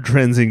 no more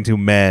transing to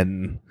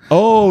men.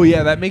 Oh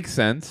yeah, that makes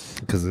sense.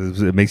 Because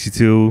it makes you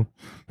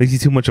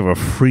too much of a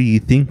free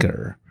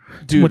thinker,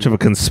 too Dude. much of a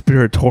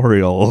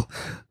conspiratorial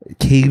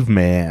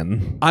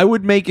caveman. I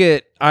would make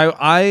it.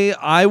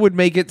 I would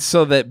make it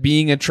so that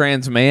being a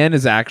trans man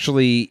is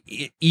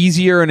actually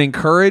easier and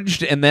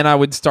encouraged, and then I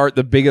would start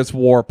the biggest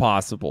war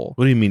possible.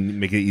 What do you mean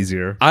make it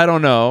easier? I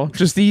don't know.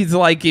 Just these,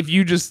 like, if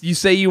you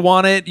say you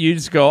want it, you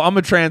just go, I'm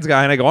a trans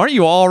guy, and I go, aren't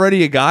you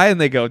already a guy? And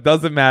they go,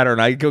 doesn't matter.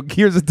 And I go,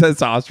 here's a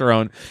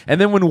testosterone.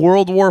 And then when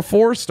World War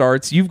IV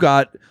starts, you've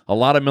got a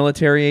lot of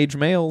military age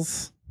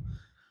males.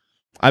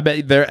 I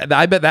bet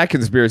that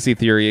conspiracy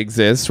theory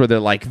exists where they're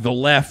like, the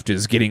left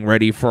is getting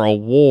ready for a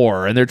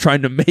war and they're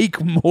trying to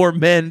make more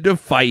men to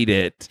fight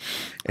it.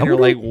 And you're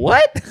like,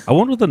 what? I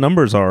wonder what the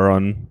numbers are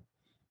on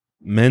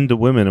men to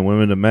women and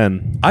women to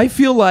men. I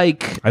feel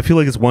like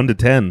it's 1 to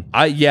 10.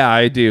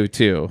 I do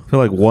too. I feel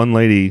like one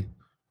lady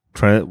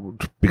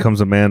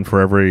becomes a man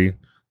for every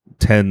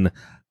 10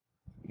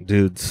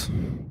 dudes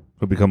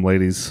who become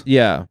ladies.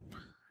 Yeah.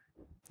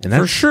 And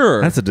for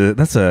sure.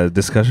 That's a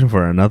discussion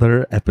for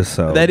another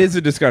episode. That is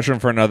a discussion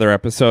for another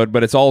episode,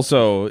 but it's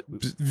also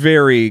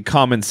very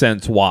common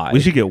sense why. We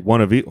should get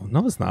one of each.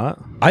 No, it's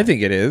not. I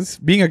think it is.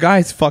 Being a guy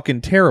is fucking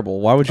terrible.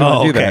 Why would you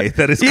want to do that?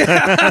 That is.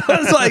 Yeah.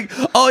 It's like,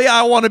 oh yeah,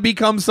 I want to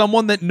become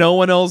someone that no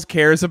one else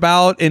cares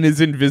about and is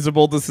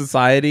invisible to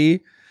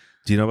society.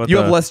 Do you know about you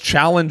have less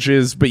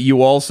challenges, but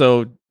you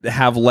also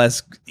have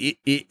less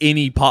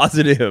any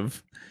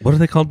positive. What are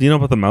they called? Do you know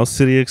about the Mouse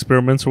City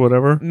experiments or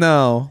whatever?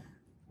 No.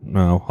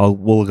 No,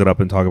 we'll look it up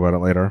and talk about it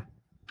later.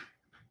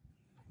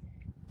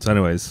 So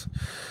anyways,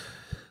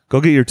 go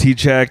get your teeth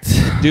checked.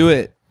 Do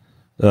it.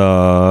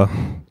 Or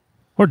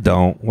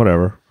don't.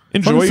 Whatever.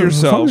 Enjoy yourself.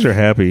 As long as you're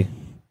happy.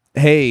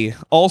 Hey,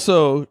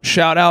 also,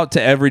 shout out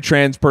to every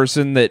trans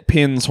person that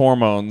pins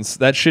hormones.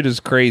 That shit is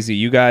crazy.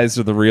 You guys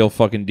are the real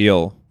fucking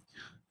deal.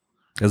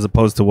 As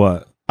opposed to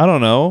what? I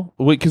don't know.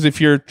 Because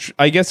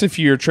I guess if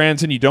you're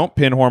trans and you don't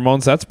pin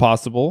hormones, that's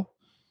possible.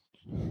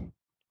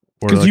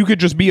 Because you could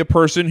just be a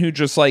person who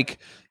just like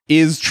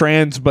is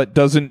trans but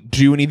doesn't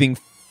do anything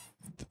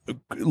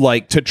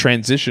like to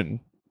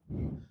transition.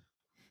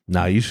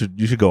 Nah, you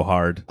should go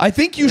hard. I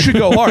think you should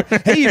go hard.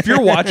 Hey, if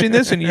you're watching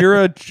this and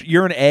you're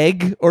an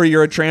egg or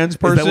you're a trans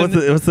person,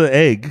 what's the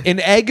egg? An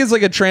egg is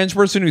like a trans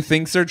person who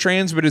thinks they're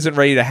trans but isn't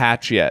ready to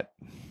hatch yet.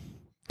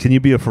 Can you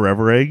be a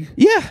forever egg?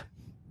 Yeah,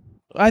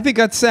 I think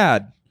that's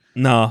sad.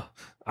 No.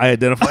 I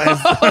identify as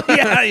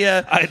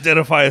I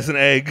identify as an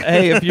egg.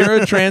 Hey, if you're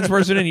a trans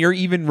person and you're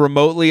even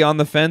remotely on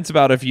the fence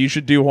about if you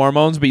should do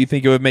hormones, but you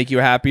think it would make you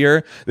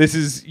happier, this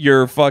is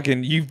your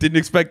fucking. You didn't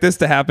expect this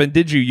to happen,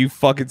 did you? You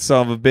fucking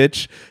son of a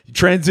bitch.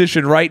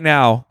 Transition right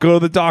now. Go to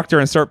the doctor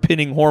and start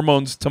pinning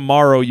hormones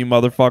tomorrow, you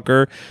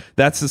motherfucker.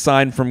 That's the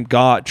sign from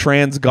God,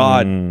 trans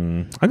God.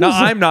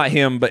 I'm not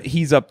him, but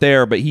he's up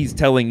there. But he's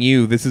telling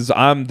you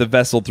I'm the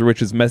vessel through which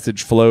his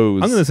message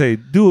flows. I'm gonna say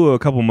do a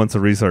couple months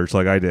of research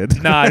like I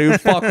did. Nah, dude.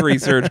 Fuck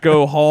research.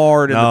 Go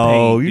hard in the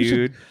paint,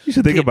 dude. You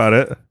should think about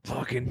it.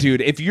 Fucking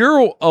dude. If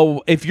you're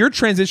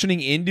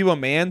transitioning into a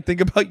man, think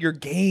about your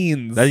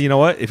gains. You know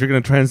what? If you're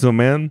gonna trans to a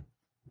man,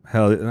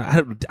 hell,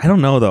 I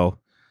don't know though.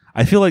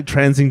 I feel like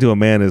transing to a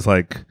man is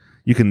like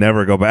you can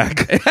never go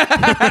back.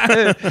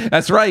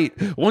 That's right.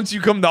 Once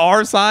you come to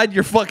our side,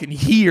 you're fucking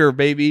here,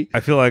 baby. I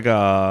feel like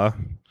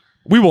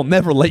we will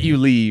never let you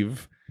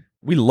leave.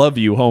 We love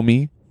you,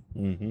 homie.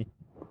 Mm-hmm.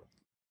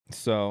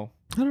 So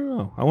I don't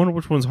know. I wonder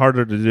which one's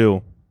harder to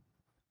do.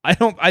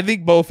 I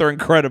think both are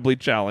incredibly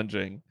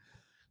challenging.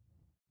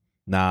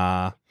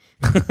 Nah.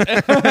 I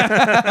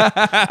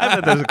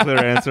bet there's a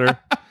clear answer.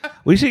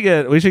 We should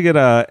get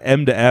a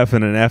M to F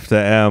and an F to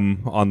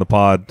M on the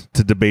pod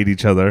to debate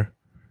each other.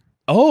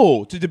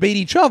 Oh, to debate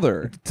each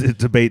other.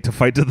 To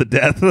fight to the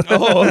death.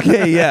 Oh,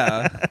 okay,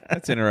 yeah.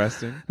 That's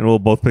interesting. And we'll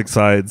both pick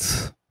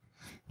sides.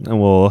 And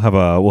we'll have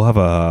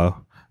a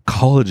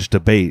college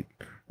debate.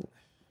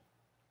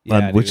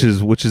 Yeah, on which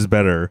is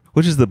better?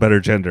 Which is the better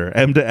gender?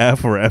 M to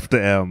F or F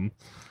to M?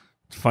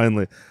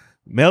 Finally.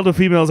 Male to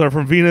females are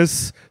from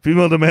Venus.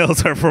 Female to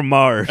males are from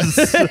Mars.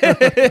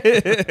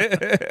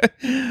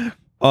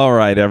 All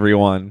right,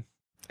 everyone.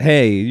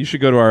 Hey, you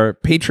should go to our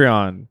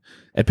Patreon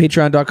at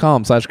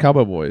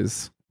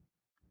patreon.com/cowboyboys.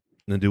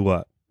 And do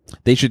what?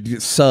 They should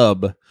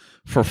sub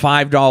for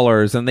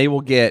 $5 and they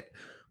will get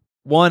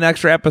one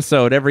extra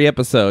episode every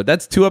episode.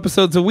 That's 2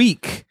 episodes a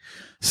week.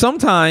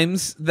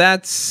 Sometimes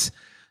that's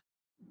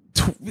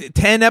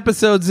 10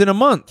 episodes in a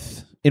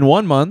month. In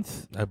 1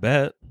 month. I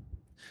bet.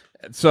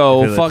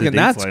 So fucking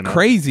that's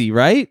crazy,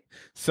 right?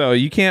 So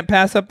you can't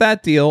pass up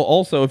that deal.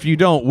 Also, if you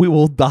don't, we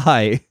will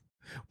die.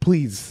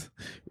 Please.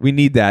 We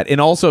need that.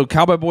 And also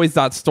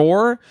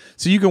cowboyboys.store,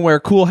 so you can wear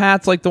cool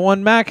hats like the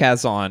one Mac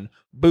has on.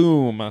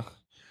 Boom.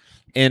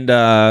 And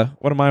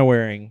what am I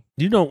wearing?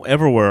 You don't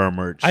ever wear our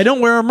merch. I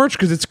don't wear our merch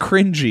because it's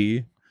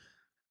cringy.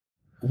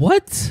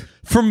 What?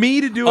 For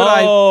me to do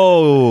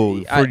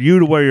it, for you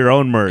to wear your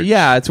own merch.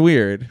 Yeah, it's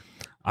weird.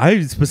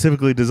 I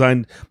specifically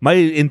designed my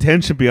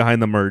intention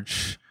behind the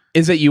merch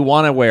is that you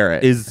want to wear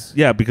it.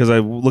 Because I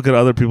look at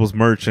other people's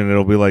merch and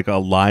it'll be like a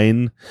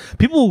line.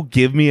 People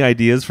give me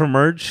ideas for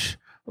merch.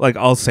 Like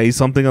I'll say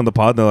something on the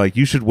pod and they're like,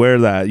 you should wear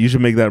that. You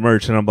should make that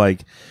merch. And I'm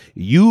like,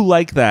 you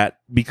like that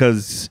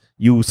because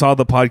you saw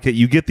the podcast,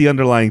 you get the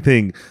underlying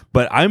thing,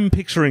 but I'm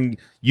picturing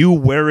you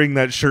wearing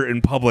that shirt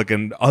in public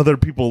and other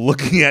people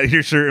looking at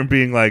your shirt and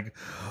being like,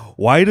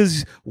 why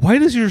does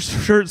your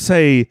shirt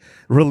say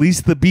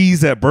release the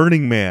bees at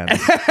Burning Man?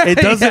 It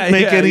doesn't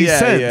make any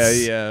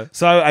sense. Yeah.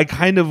 So I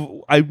kind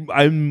of I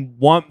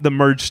want the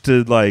merch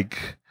to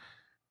like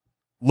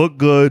look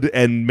good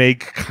and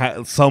make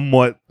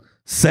somewhat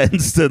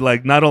sense to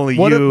like not only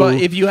you. But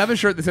if you have a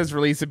shirt that says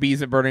release the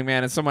bees at Burning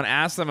Man and someone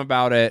asks them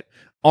about it,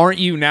 aren't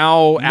you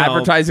now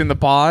advertising the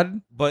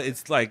pod? But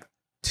it's like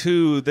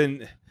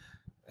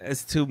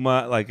it's too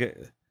much. Like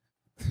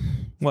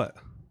what?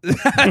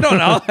 I don't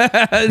know.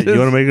 You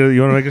want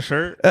to make a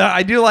shirt?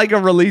 I do like a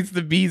release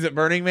the bees at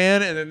Burning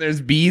Man, and then there's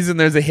bees and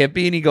there's a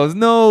hippie, and he goes,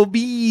 "No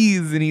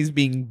bees," and he's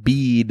being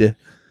beed.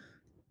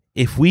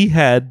 If we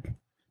had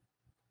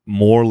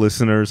more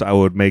listeners, I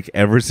would make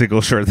every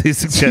single shirt they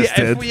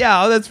suggested.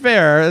 Yeah, that's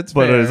fair. That's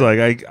but fair. It's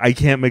like I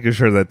can't make a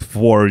shirt that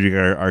 4 of you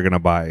are gonna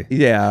buy.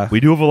 Yeah, we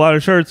do have a lot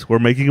of shirts. We're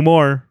making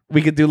more.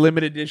 We could do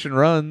limited edition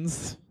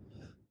runs.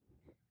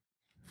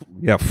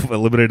 Yeah, a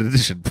limited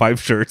edition,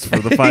 5 shirts for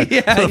the 5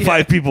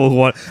 5 people who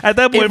want. At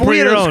that point, if we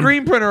had your a own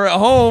screen printer at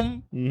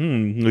home,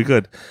 we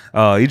could.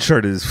 Each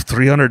shirt is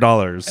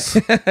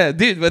 $300,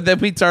 dude. But then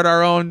we'd start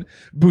our own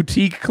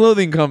boutique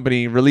clothing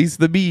company. Release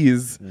the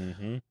bees.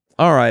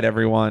 All right,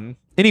 everyone.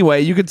 Anyway,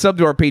 you can sub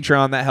to our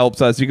Patreon. That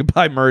helps us. You can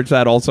buy merch.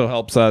 That also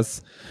helps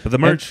us. But the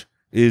merch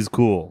is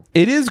cool.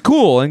 It is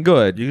cool and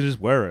good. You can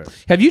just wear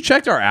it. Have you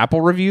checked our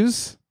Apple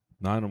reviews?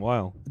 Not in a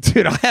while.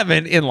 Dude, I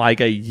haven't in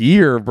like a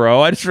year,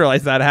 bro. I just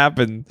realized that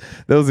happened.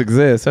 Those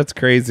exist. That's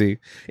crazy.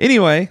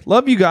 Anyway,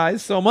 love you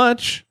guys so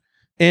much.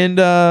 And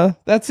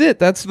that's it.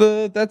 That's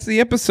the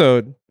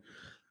episode.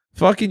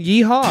 Fucking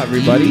yeehaw,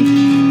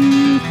 everybody.